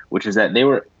opinion, which is that they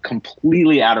were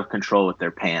completely out of control with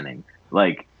their panning.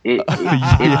 Like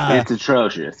it's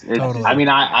atrocious. Totally. I mean,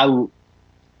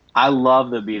 I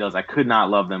love the Beatles. I could not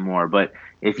love them more. But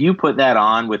if you put that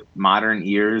on with modern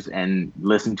ears and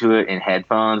listen to it in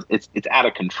headphones, it's out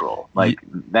of control. Like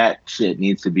that shit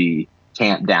needs to be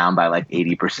tamped down by like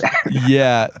 80%.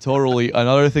 Yeah, totally.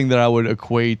 Another thing that I would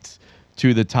equate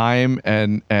to the time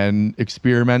and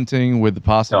experimenting with the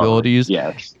possibilities.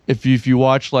 Totally. Yes. If you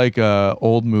watch like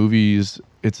old movies,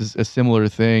 it's a similar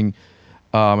thing.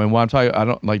 And when I'm talking, I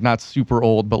don't like not super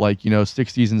old, but like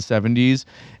 60s and 70s,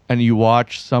 and you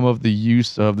watch some of the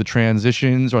use of the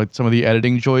transitions or like some of the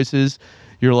editing choices,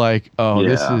 you're like, oh,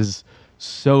 this is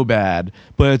so bad.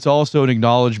 But it's also an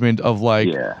acknowledgement of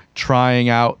like trying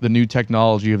out the new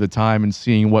technology of the time and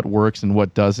seeing what works and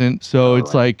what doesn't. So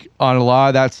it's like on a lot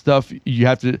of that stuff, you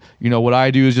have to, what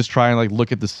I do is just try and like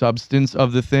look at the substance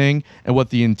of the thing and what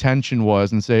the intention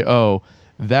was and say, oh,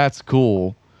 that's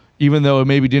cool. Even though it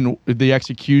maybe the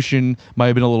execution might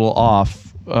have been a little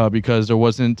off because there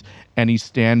wasn't any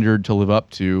standard to live up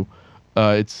to.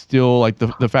 It's still like the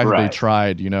fact that they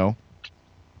tried,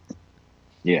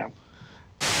 Yeah.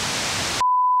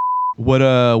 What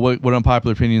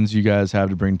unpopular opinions you guys have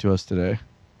to bring to us today?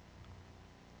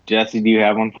 Jesse, do you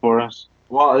have one for us?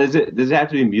 Well, does it have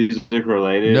to be music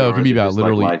related? No, it can be about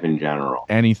literally like life in general.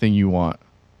 Anything you want.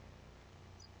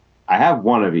 I have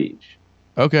one of each.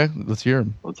 Okay, let's hear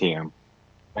them. Let's hear them.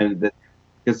 And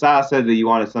Kasah said that you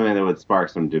wanted something that would spark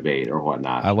some debate or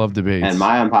whatnot. I love debates. And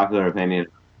my unpopular opinion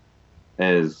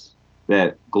is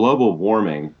that global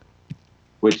warming,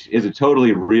 which is a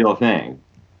totally real thing,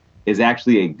 is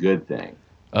actually a good thing.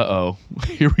 Uh-oh.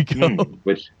 Here we go.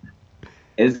 Which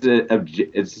is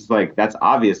it's just like, that's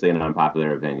obviously an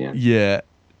unpopular opinion. Yeah.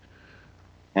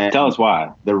 And tell us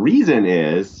why. The reason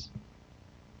is,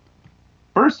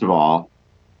 first of all,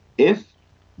 if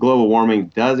global warming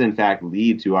does in fact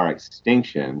lead to our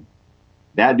extinction,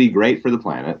 that'd be great for the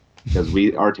planet because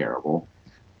we are terrible.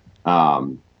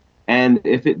 And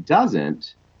if it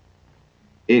doesn't,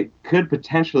 it could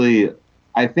potentially,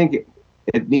 I think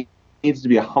it needs to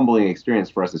be a humbling experience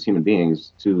for us as human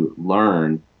beings to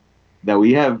learn that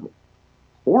we have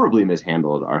horribly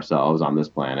mishandled ourselves on this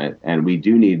planet, and we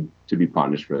do need to be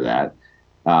punished for that.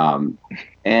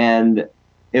 And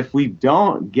if we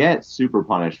don't get super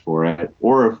punished for it,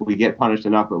 or if we get punished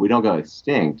enough but we don't go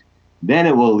extinct, then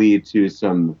it will lead to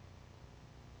some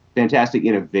fantastic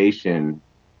innovation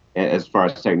as far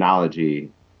as technology,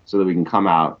 so that we can come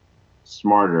out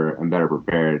smarter and better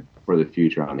prepared for the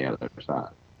future on the other side.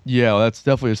 Yeah, that's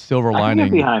definitely a silver I can get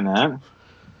lining. behind that.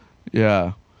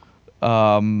 Yeah.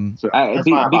 So that's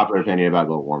my popular opinion about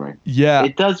global warming. Yeah.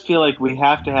 It does feel like we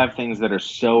have to have things that are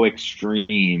so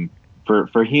extreme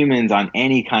for humans on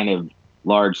any kind of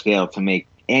large scale to make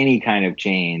any kind of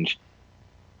change.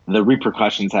 The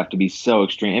repercussions have to be so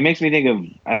extreme. It makes me think of,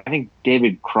 I think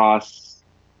David Cross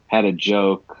had a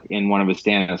joke in one of his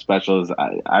stand-up specials.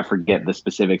 I forget the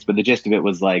specifics, but the gist of it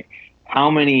was like, how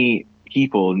many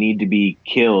people need to be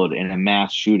killed in a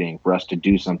mass shooting for us to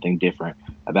do something different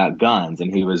about guns?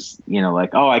 And he was,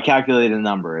 like, oh, I calculated a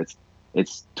number. It's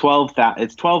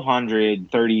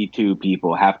 1,232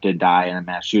 people have to die in a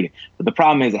mass shooting. But the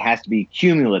problem is it has to be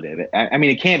cumulative. I mean,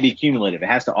 it can't be cumulative. It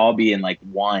has to all be in like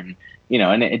one,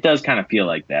 and it does kind of feel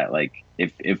like that. Like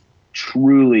if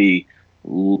truly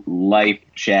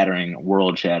life-shattering,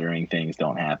 world-shattering things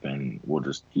don't happen, we'll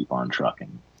just keep on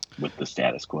trucking with the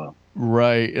status quo.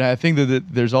 Right. And I think that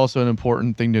there's also an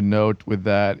important thing to note with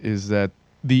that is that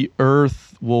the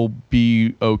Earth will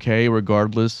be okay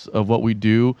regardless of what we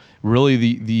do. Really,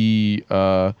 the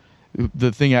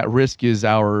thing at risk is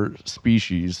our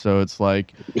species. So it's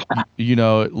like,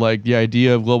 like the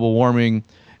idea of global warming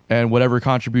and whatever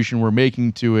contribution we're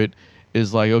making to it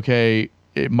is like, okay,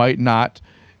 it might not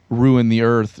ruin the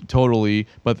Earth totally,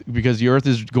 but because the Earth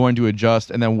is going to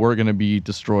adjust and then we're going to be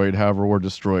destroyed however we're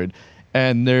destroyed.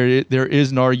 And there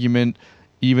is an argument,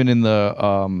 even in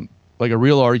the like a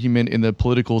real argument in the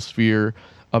political sphere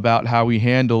about how we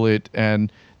handle it.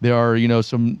 And there are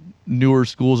some newer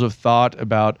schools of thought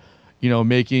about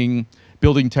building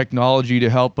technology to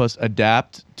help us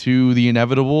adapt to the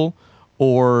inevitable,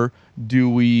 or do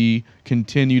we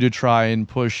continue to try and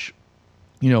push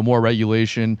more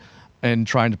regulation and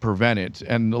trying to prevent it?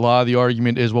 And a lot of the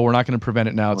argument is, well, we're not going to prevent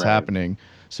it now, it's happening.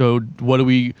 So what do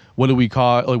we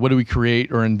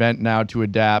create or invent now to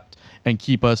adapt and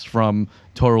keep us from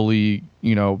totally,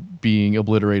 being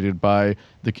obliterated by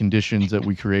the conditions that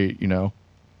we create,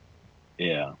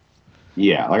 Yeah.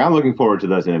 Yeah, like I'm looking forward to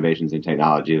those innovations in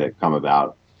technology that come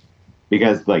about,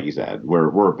 because, like you said,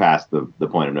 we're past the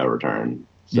point of no return.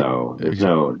 So there's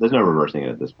no reversing it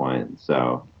at this point.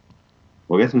 So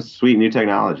we'll get some sweet new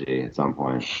technology at some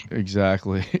point.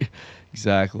 Exactly.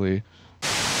 Exactly.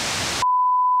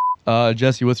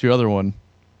 Jesse, what's your other one?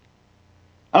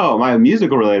 Oh, my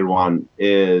musical related one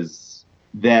is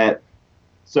that,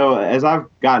 so as I've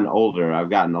gotten older, I've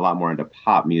gotten a lot more into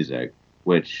pop music,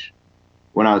 which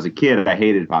when I was a kid, I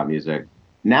hated pop music.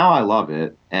 Now I love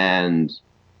it. And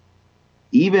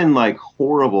even like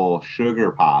horrible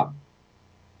sugar pop,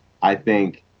 I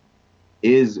think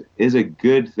is a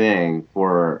good thing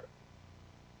for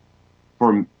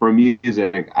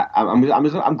music.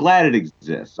 I'm glad it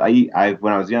exists. I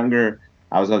when I was younger,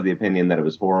 I was of the opinion that it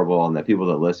was horrible and that people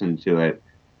that listened to it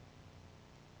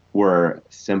were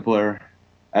simpler,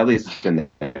 at least in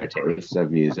their tastes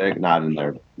of music, not in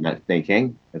their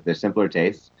thinking, that they're simpler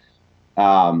tastes.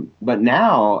 But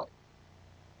now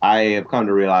I have come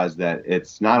to realize that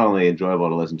it's not only enjoyable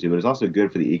to listen to, but it's also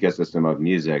good for the ecosystem of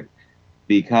music,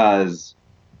 because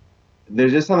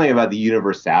there's just something about the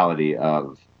universality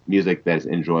of music that's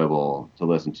enjoyable to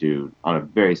listen to on a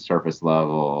very surface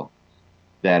level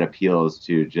that appeals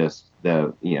to just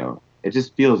it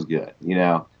just feels good,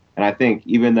 And I think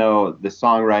even though the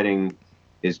songwriting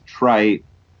is trite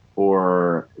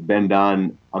or been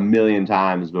done a million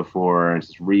times before, and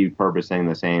it's just repurposing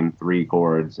the same 3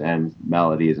 chords and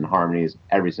melodies and harmonies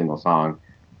every single song,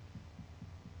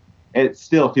 it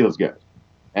still feels good,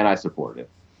 and I support it.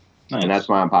 Nice. And that's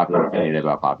my unpopular opinion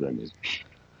about popular music.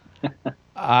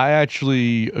 I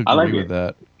actually agree with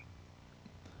that.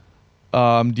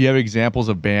 Do you have examples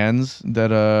of bands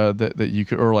that you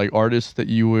could, or like artists that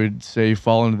you would say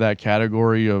fall into that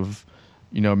category of,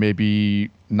 maybe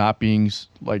not being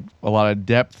like a lot of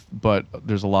depth, but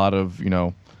there's a lot of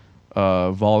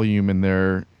volume in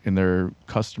their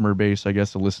customer base, I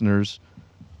guess, the listeners?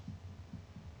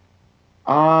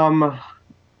 Not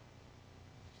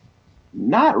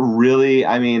really.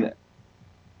 I mean,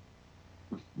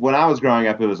 when I was growing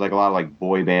up, it was like a lot of like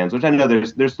boy bands, which I know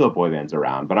there's still boy bands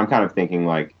around, but I'm kind of thinking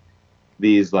like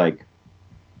these, like,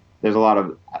 there's a lot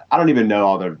of, I don't even know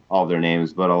all their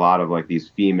names, but a lot of like these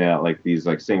female, like these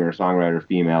like singer songwriter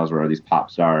females, or these pop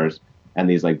stars, and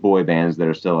these like boy bands that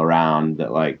are still around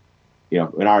that, like,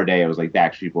 in our day it was like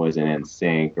Backstreet Boys and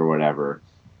NSYNC or whatever.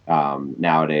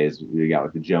 Nowadays we got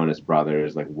like the Jonas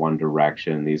Brothers, like One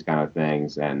Direction, these kind of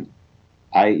things, and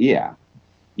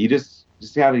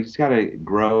just gotta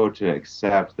grow to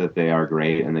accept that they are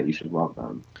great and that you should love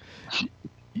them.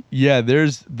 Yeah,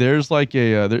 there's like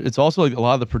it's also like a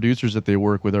lot of the producers that they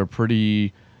work with are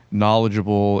pretty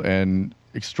knowledgeable and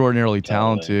extraordinarily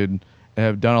talented and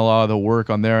have done a lot of the work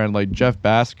on there. And like Jeff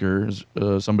Basker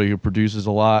is somebody who produces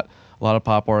a lot of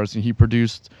pop artists, and he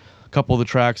produced a couple of the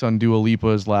tracks on Dua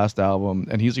Lipa's last album.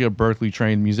 And he's like a Berkeley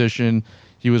trained musician.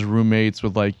 He was roommates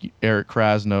with like Eric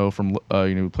Krasno from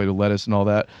who played with Lettuce and all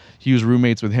that. He was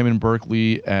roommates with him in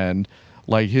Berkeley, and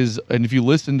like and if you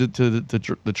listen to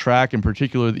the track in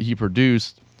particular that he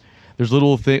produced, there's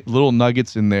little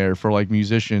nuggets in there for like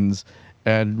musicians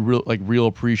and real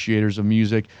appreciators of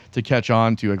music to catch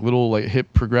on to, like little like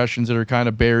hip progressions that are kind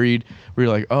of buried where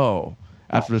you're like, oh,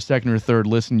 after the second or third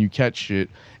listen you catch it.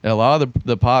 And a lot of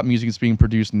the pop music that's being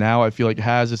produced now, I feel like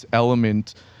has this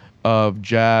element of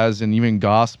jazz and even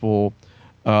gospel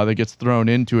that gets thrown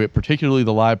into it, particularly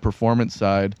the live performance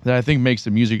side, that I think makes the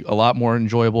music a lot more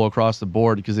enjoyable across the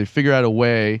board, because they figure out a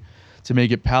way to make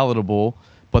it palatable,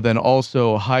 but then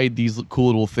also hide these cool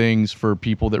little things for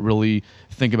people that really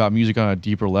think about music on a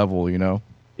deeper level, you know?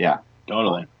 Yeah,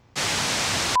 Totally.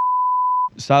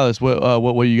 Silas,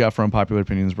 what you got for unpopular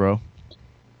opinions, bro?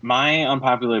 My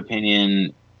unpopular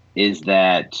opinion is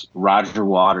that Roger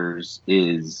Waters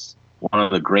is one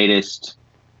of the greatest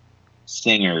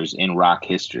singers in rock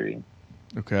history.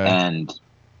 Okay. And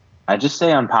I just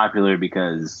say unpopular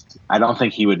because I don't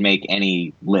think he would make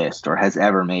any list or has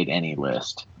ever made any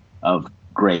list of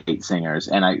great singers.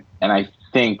 And I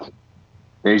think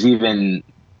there's even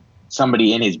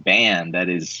somebody in his band that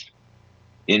is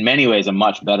in many ways a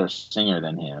much better singer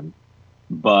than him,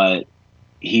 but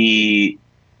he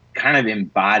kind of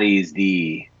embodies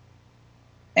the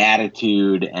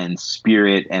attitude and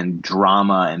spirit and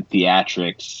drama and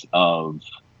theatrics of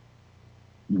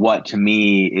what to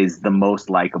me is the most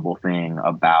likable thing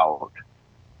about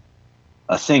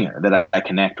a singer that I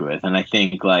connect with. And I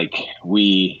think like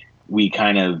we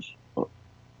kind of,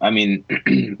 I mean,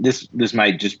 this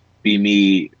might just be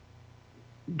me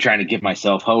trying to give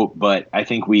myself hope, but I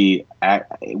think we,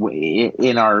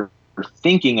 in our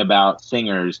thinking about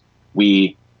singers,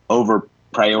 we over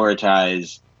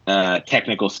prioritize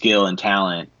technical skill and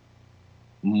talent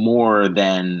more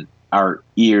than our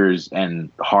ears and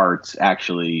hearts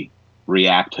actually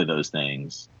react to those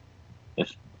things.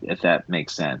 If that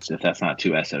makes sense, if that's not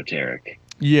too esoteric.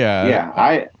 Yeah.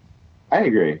 I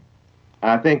agree.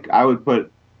 I think I would put,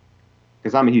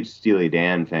 because I'm a huge Steely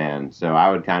Dan fan, so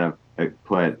I would kind of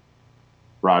put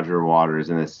Roger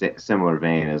Waters in a similar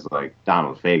vein as like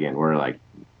Donald Fagen, where like,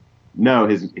 no,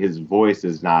 his voice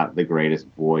is not the greatest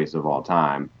voice of all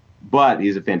time, but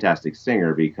he's a fantastic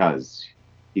singer because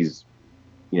he's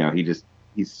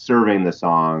serving the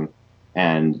song,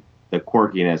 and the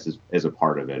quirkiness is a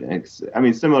part of it.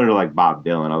 And similar to like Bob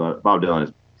Dylan, although Bob Dylan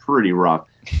is pretty rough,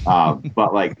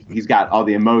 but like he's got all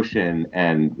the emotion,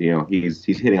 and he's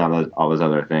hitting on all those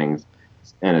other things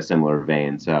in a similar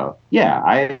vein. So yeah,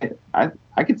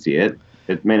 I could see it.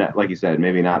 It may not, like you said,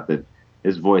 maybe not that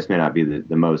his voice may not be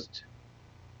the most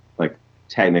like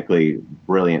technically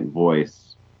brilliant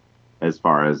voice as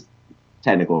far as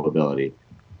technical ability,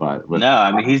 but no,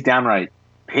 I mean he's downright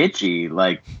pitchy,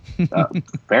 like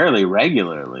fairly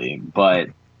regularly, but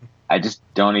I just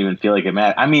don't even feel like it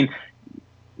matters. I mean,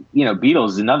 Beatles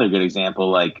is another good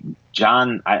example. Like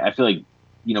John, I feel like,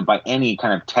 by any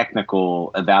kind of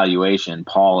technical evaluation,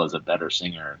 Paul is a better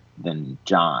singer than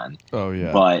John. Oh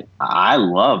yeah. But I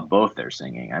love both their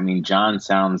singing. I mean, John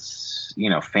sounds,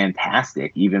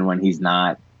 fantastic, even when he's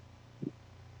not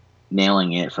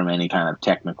nailing it from any kind of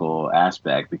technical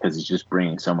aspect, because he's just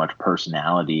bringing so much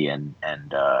personality and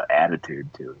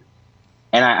attitude to it.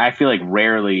 And I feel like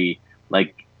rarely,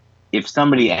 like, if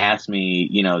somebody asked me,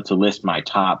 to list my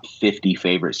top 50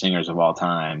 favorite singers of all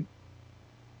time,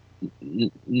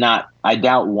 I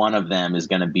doubt one of them is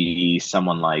going to be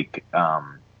someone like, I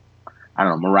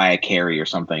don't know, Mariah Carey or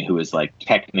something, who is like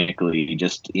technically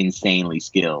just insanely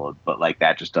skilled, but like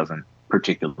that just doesn't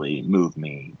particularly move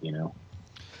me,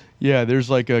 Yeah, there's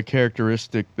like a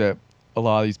characteristic that a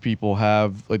lot of these people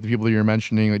have, like the people that you're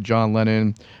mentioning, like John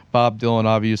Lennon, Bob Dylan,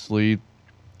 obviously,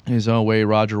 in his own way,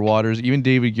 Roger Waters, even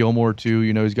David Gilmour too.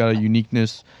 He's got a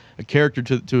uniqueness, a character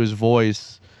to his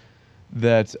voice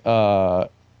that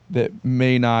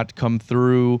may not come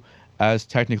through as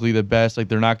technically the best. Like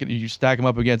they're not going to, you stack them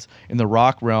up against in the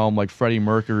rock realm like Freddie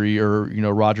Mercury or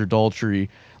Roger Daltrey,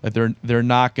 like they're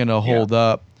not going to hold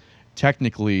up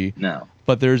technically. No.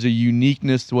 But there's a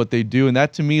uniqueness to what they do, and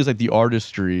that to me is like the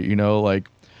artistry,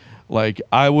 like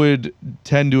I would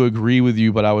tend to agree with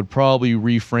you, but I would probably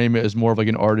reframe it as more of like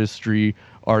an artistry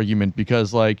argument,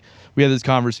 because like we had this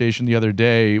conversation the other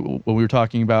day when we were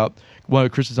talking about one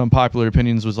of Chris's unpopular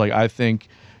opinions was like, I think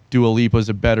Dua Lipa is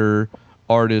a better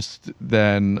artist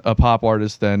than a pop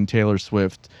artist than Taylor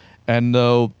Swift. And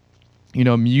though,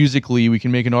 musically we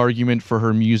can make an argument for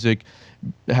her music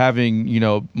having,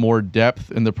 more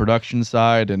depth in the production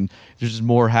side, and there's just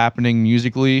more happening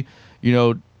musically,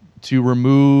 to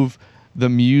remove the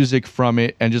music from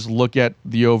it and just look at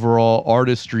the overall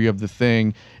artistry of the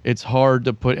thing, it's hard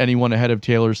to put anyone ahead of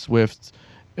Taylor Swift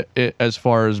as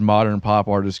far as modern pop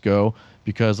artists go,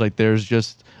 because like there's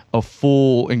just a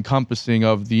full encompassing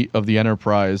of the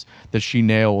enterprise that she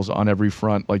nails on every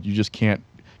front. Like you just can't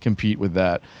compete with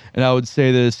that. And I would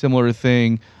say that a similar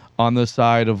thing on the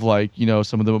side of like,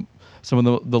 some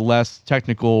of the less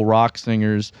technical rock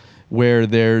singers, where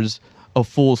there's a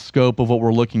full scope of what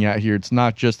we're looking at here. It's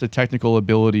not just the technical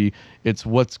ability, it's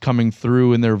what's coming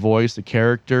through in their voice, the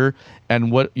character,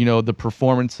 and what, the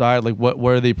performance side, like what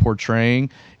are they portraying?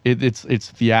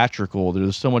 It's theatrical.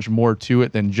 There's so much more to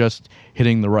it than just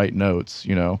hitting the right notes,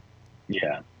 Yeah.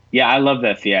 Yeah, I love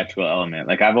that theatrical element.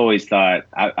 Like I've always thought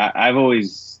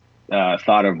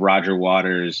thought of Roger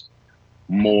Waters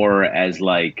more as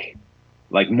like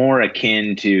more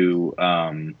akin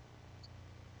to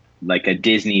like a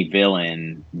Disney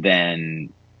villain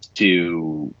than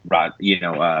to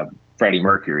Freddie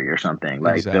Mercury or something.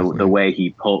 Like Exactly. the way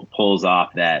he pulls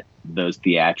off those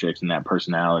theatrics and that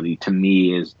personality, to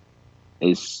me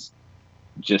is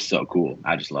just so cool.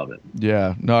 I just love it.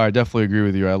 Yeah, no, I definitely agree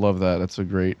with you. I love that. That's a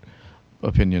great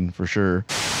opinion for sure.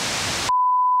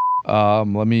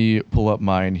 Let me pull up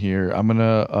mine here. I'm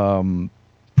gonna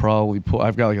probably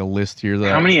I've got like a list here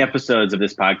that How many episodes of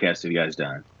this podcast have you guys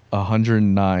done?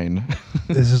 109.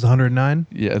 This is 109.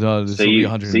 Yeah, no, this So will be you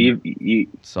 100 you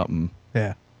something.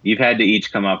 Yeah. you've had to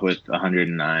each come up with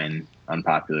 109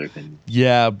 unpopular opinions.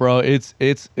 Yeah, bro, it's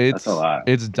That's a lot.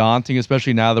 It's daunting,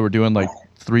 especially now that we're doing like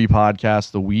 3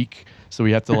 podcasts a week. So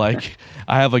we have to like,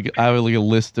 I have like a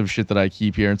list of shit that I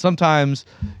keep here, and sometimes,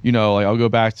 like I'll go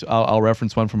back to, I'll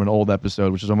reference one from an old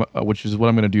episode, which is what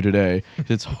I'm going to do today.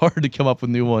 It's hard to come up with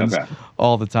new ones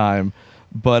all the time,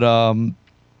 but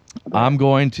I'm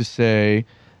going to say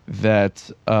that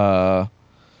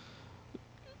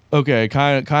okay,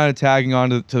 kind of tagging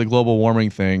on to the global warming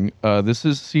thing. This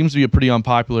seems to be a pretty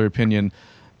unpopular opinion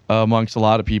amongst a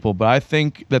lot of people, but I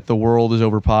think that the world is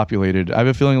overpopulated. I have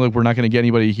a feeling like we're not going to get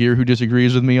anybody here who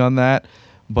disagrees with me on that,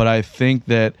 but I think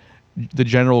that the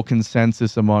general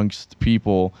consensus amongst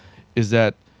people is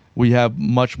that we have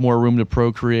much more room to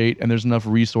procreate and there's enough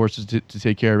resources to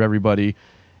take care of everybody.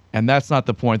 And that's not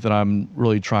the point that I'm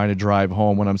really trying to drive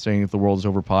home when I'm saying that the world is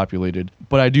overpopulated.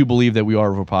 But I do believe that we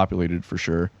are overpopulated for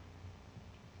sure.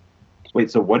 Wait,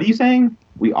 so what are you saying?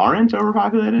 We aren't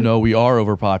overpopulated? No, we are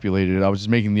overpopulated. I was just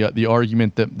making the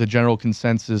argument that the general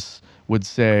consensus would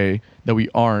say that we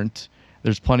aren't.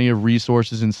 There's plenty of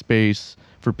resources in space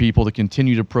for people to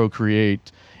continue to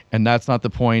procreate, and that's not the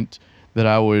point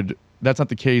that that's not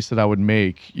the case that I would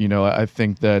make. I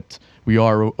think that we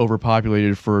are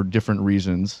overpopulated for different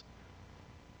reasons.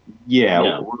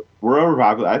 Yeah. We're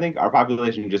overpopulated. I think our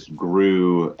population just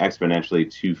grew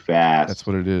exponentially too fast. That's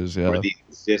what it is, yeah. For the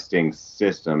existing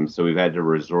system, so we've had to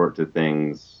resort to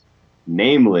things,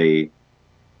 namely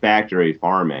factory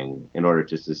farming, in order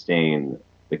to sustain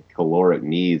the caloric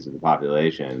needs of the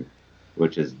population,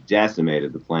 which has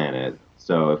decimated the planet.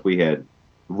 So if we had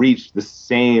reached the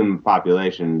same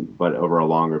population, but over a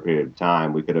longer period of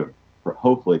time, we could have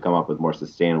hopefully come up with more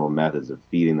sustainable methods of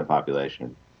feeding the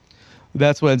population.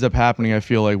 That's what ends up happening. I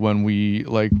feel like when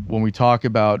we talk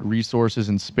about resources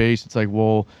in space, it's like,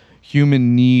 well,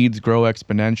 human needs grow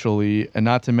exponentially, and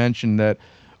not to mention that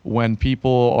when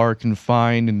people are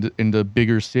confined into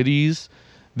bigger cities,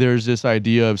 there's this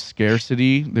idea of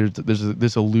scarcity. There's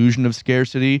this illusion of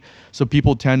scarcity, so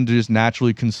people tend to just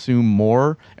naturally consume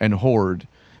more and hoard,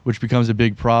 which becomes a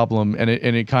big problem, and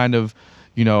it kind of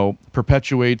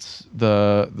perpetuates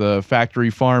the factory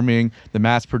farming, the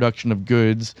mass production of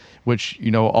goods, which,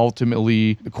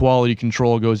 ultimately the quality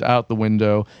control goes out the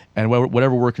window, and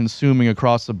whatever we're consuming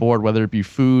across the board, whether it be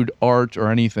food, art, or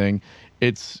anything,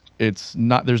 it's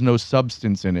not, there's no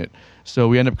substance in it. So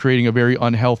we end up creating a very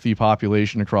unhealthy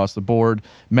population across the board,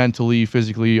 mentally,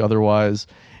 physically, otherwise.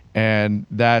 And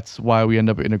that's why we end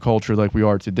up in a culture like we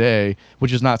are today,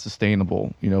 which is not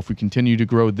sustainable. If we continue to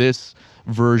grow this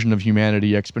version of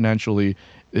humanity exponentially,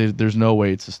 there's no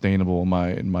way it's sustainable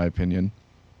in my opinion.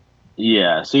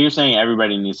 Yeah. So you're saying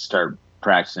everybody needs to start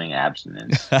practicing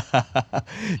abstinence?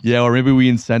 Yeah, or maybe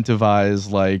we incentivize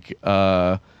like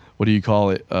what do you call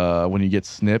it when you get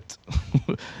snipped?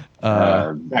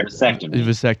 Vasectomy.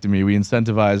 Vasectomy. We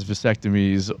incentivize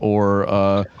vasectomies,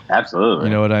 or Absolutely. you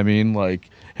know what I mean?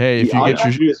 Like, hey, if all you you get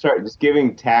have to do is start just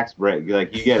giving tax break.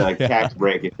 Like you get a Yeah. tax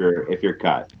break if you're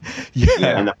cut,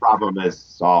 yeah, and the problem is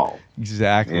solved.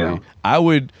 exactly. Yeah. I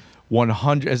would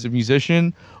 100 as a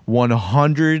musician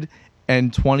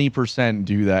 120%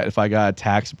 do that if I got a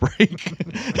tax break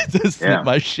to snip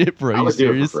my shit, bro. Are I you would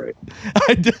do it serious? for free.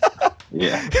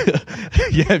 Yeah.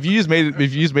 Yeah, if you just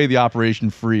made the operation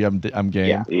free, I'm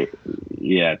game.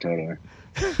 Yeah, totally.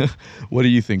 What do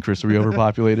you think, Chris? Are we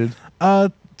overpopulated?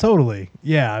 Totally.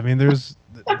 Yeah. I mean, there's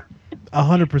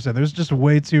 100%. There's just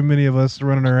way too many of us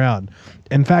running around.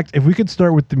 In fact, if we could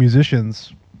start with the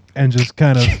musicians and just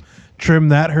kind of trim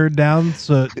that herd down,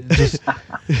 so just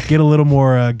get a little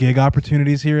more gig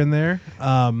opportunities here and there,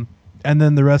 and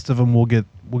then the rest of them we'll get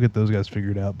those guys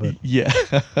figured out. But Yeah.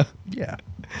 yeah,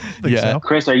 I think Yeah. so.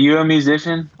 Chris, are you a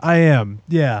musician? I am.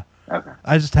 Yeah. Okay.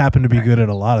 I just happen to be good at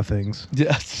a lot of things.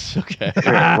 Yes. Okay. Great.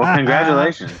 Well,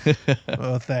 congratulations.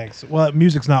 Oh, thanks. Well,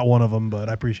 music's not one of them, but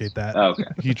I appreciate that. Okay.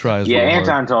 He tries. Yeah, real hard.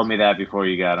 Anton told me that before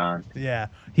you got on. Yeah,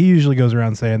 he usually goes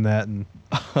around saying that, and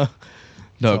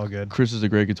No, all good. Chris is a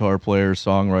great guitar player,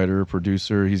 songwriter,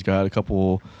 producer. He's got a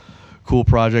couple cool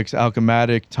projects,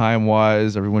 Alchematic, Time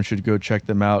Wise. Everyone should go check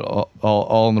them out.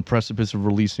 All on the precipice of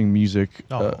releasing music.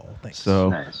 Thanks. So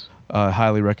Nice.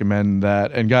 highly recommend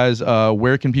that. And guys,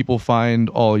 where can people find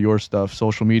all your stuff?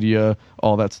 Social media,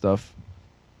 all that stuff.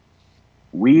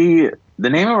 The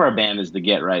name of our band is the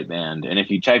Get Right Band, and if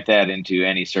you type that into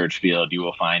any search field, you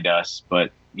will find us.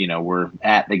 But we're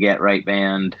at the Get Right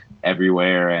Band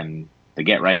everywhere, and the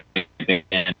Get Right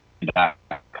Band.com,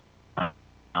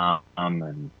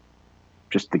 and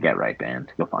just the Get Right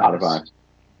Band. You'll find us.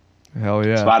 Hell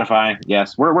yeah. Spotify,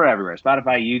 yes, we're everywhere.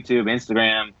 Spotify, YouTube,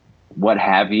 Instagram, what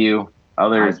have you.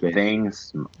 Other MySpace.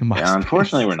 things. MySpace. Yeah,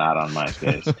 unfortunately, we're not on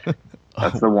MySpace.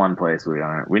 That's the one place we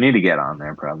aren't. We need to get on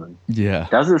there, probably. Yeah.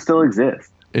 Does it still exist?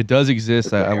 It does exist.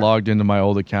 It's I there. logged into my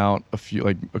old account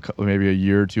maybe a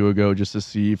year or two ago just to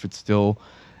see if it still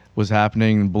was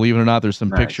happening. And believe it or not, there's some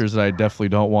Nice. pictures that I definitely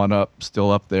don't want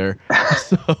still up there.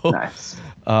 So, Nice.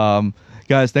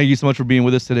 guys, thank you so much for being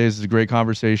with us today. This is a great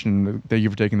conversation. Thank you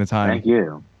for taking the time. Thank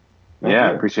you. Thank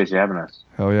I you. appreciate you having us.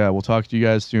 Hell yeah. We'll talk to you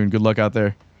guys soon. Good luck out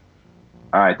there.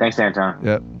 All right. Thanks, Anton.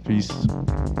 Yep. Peace.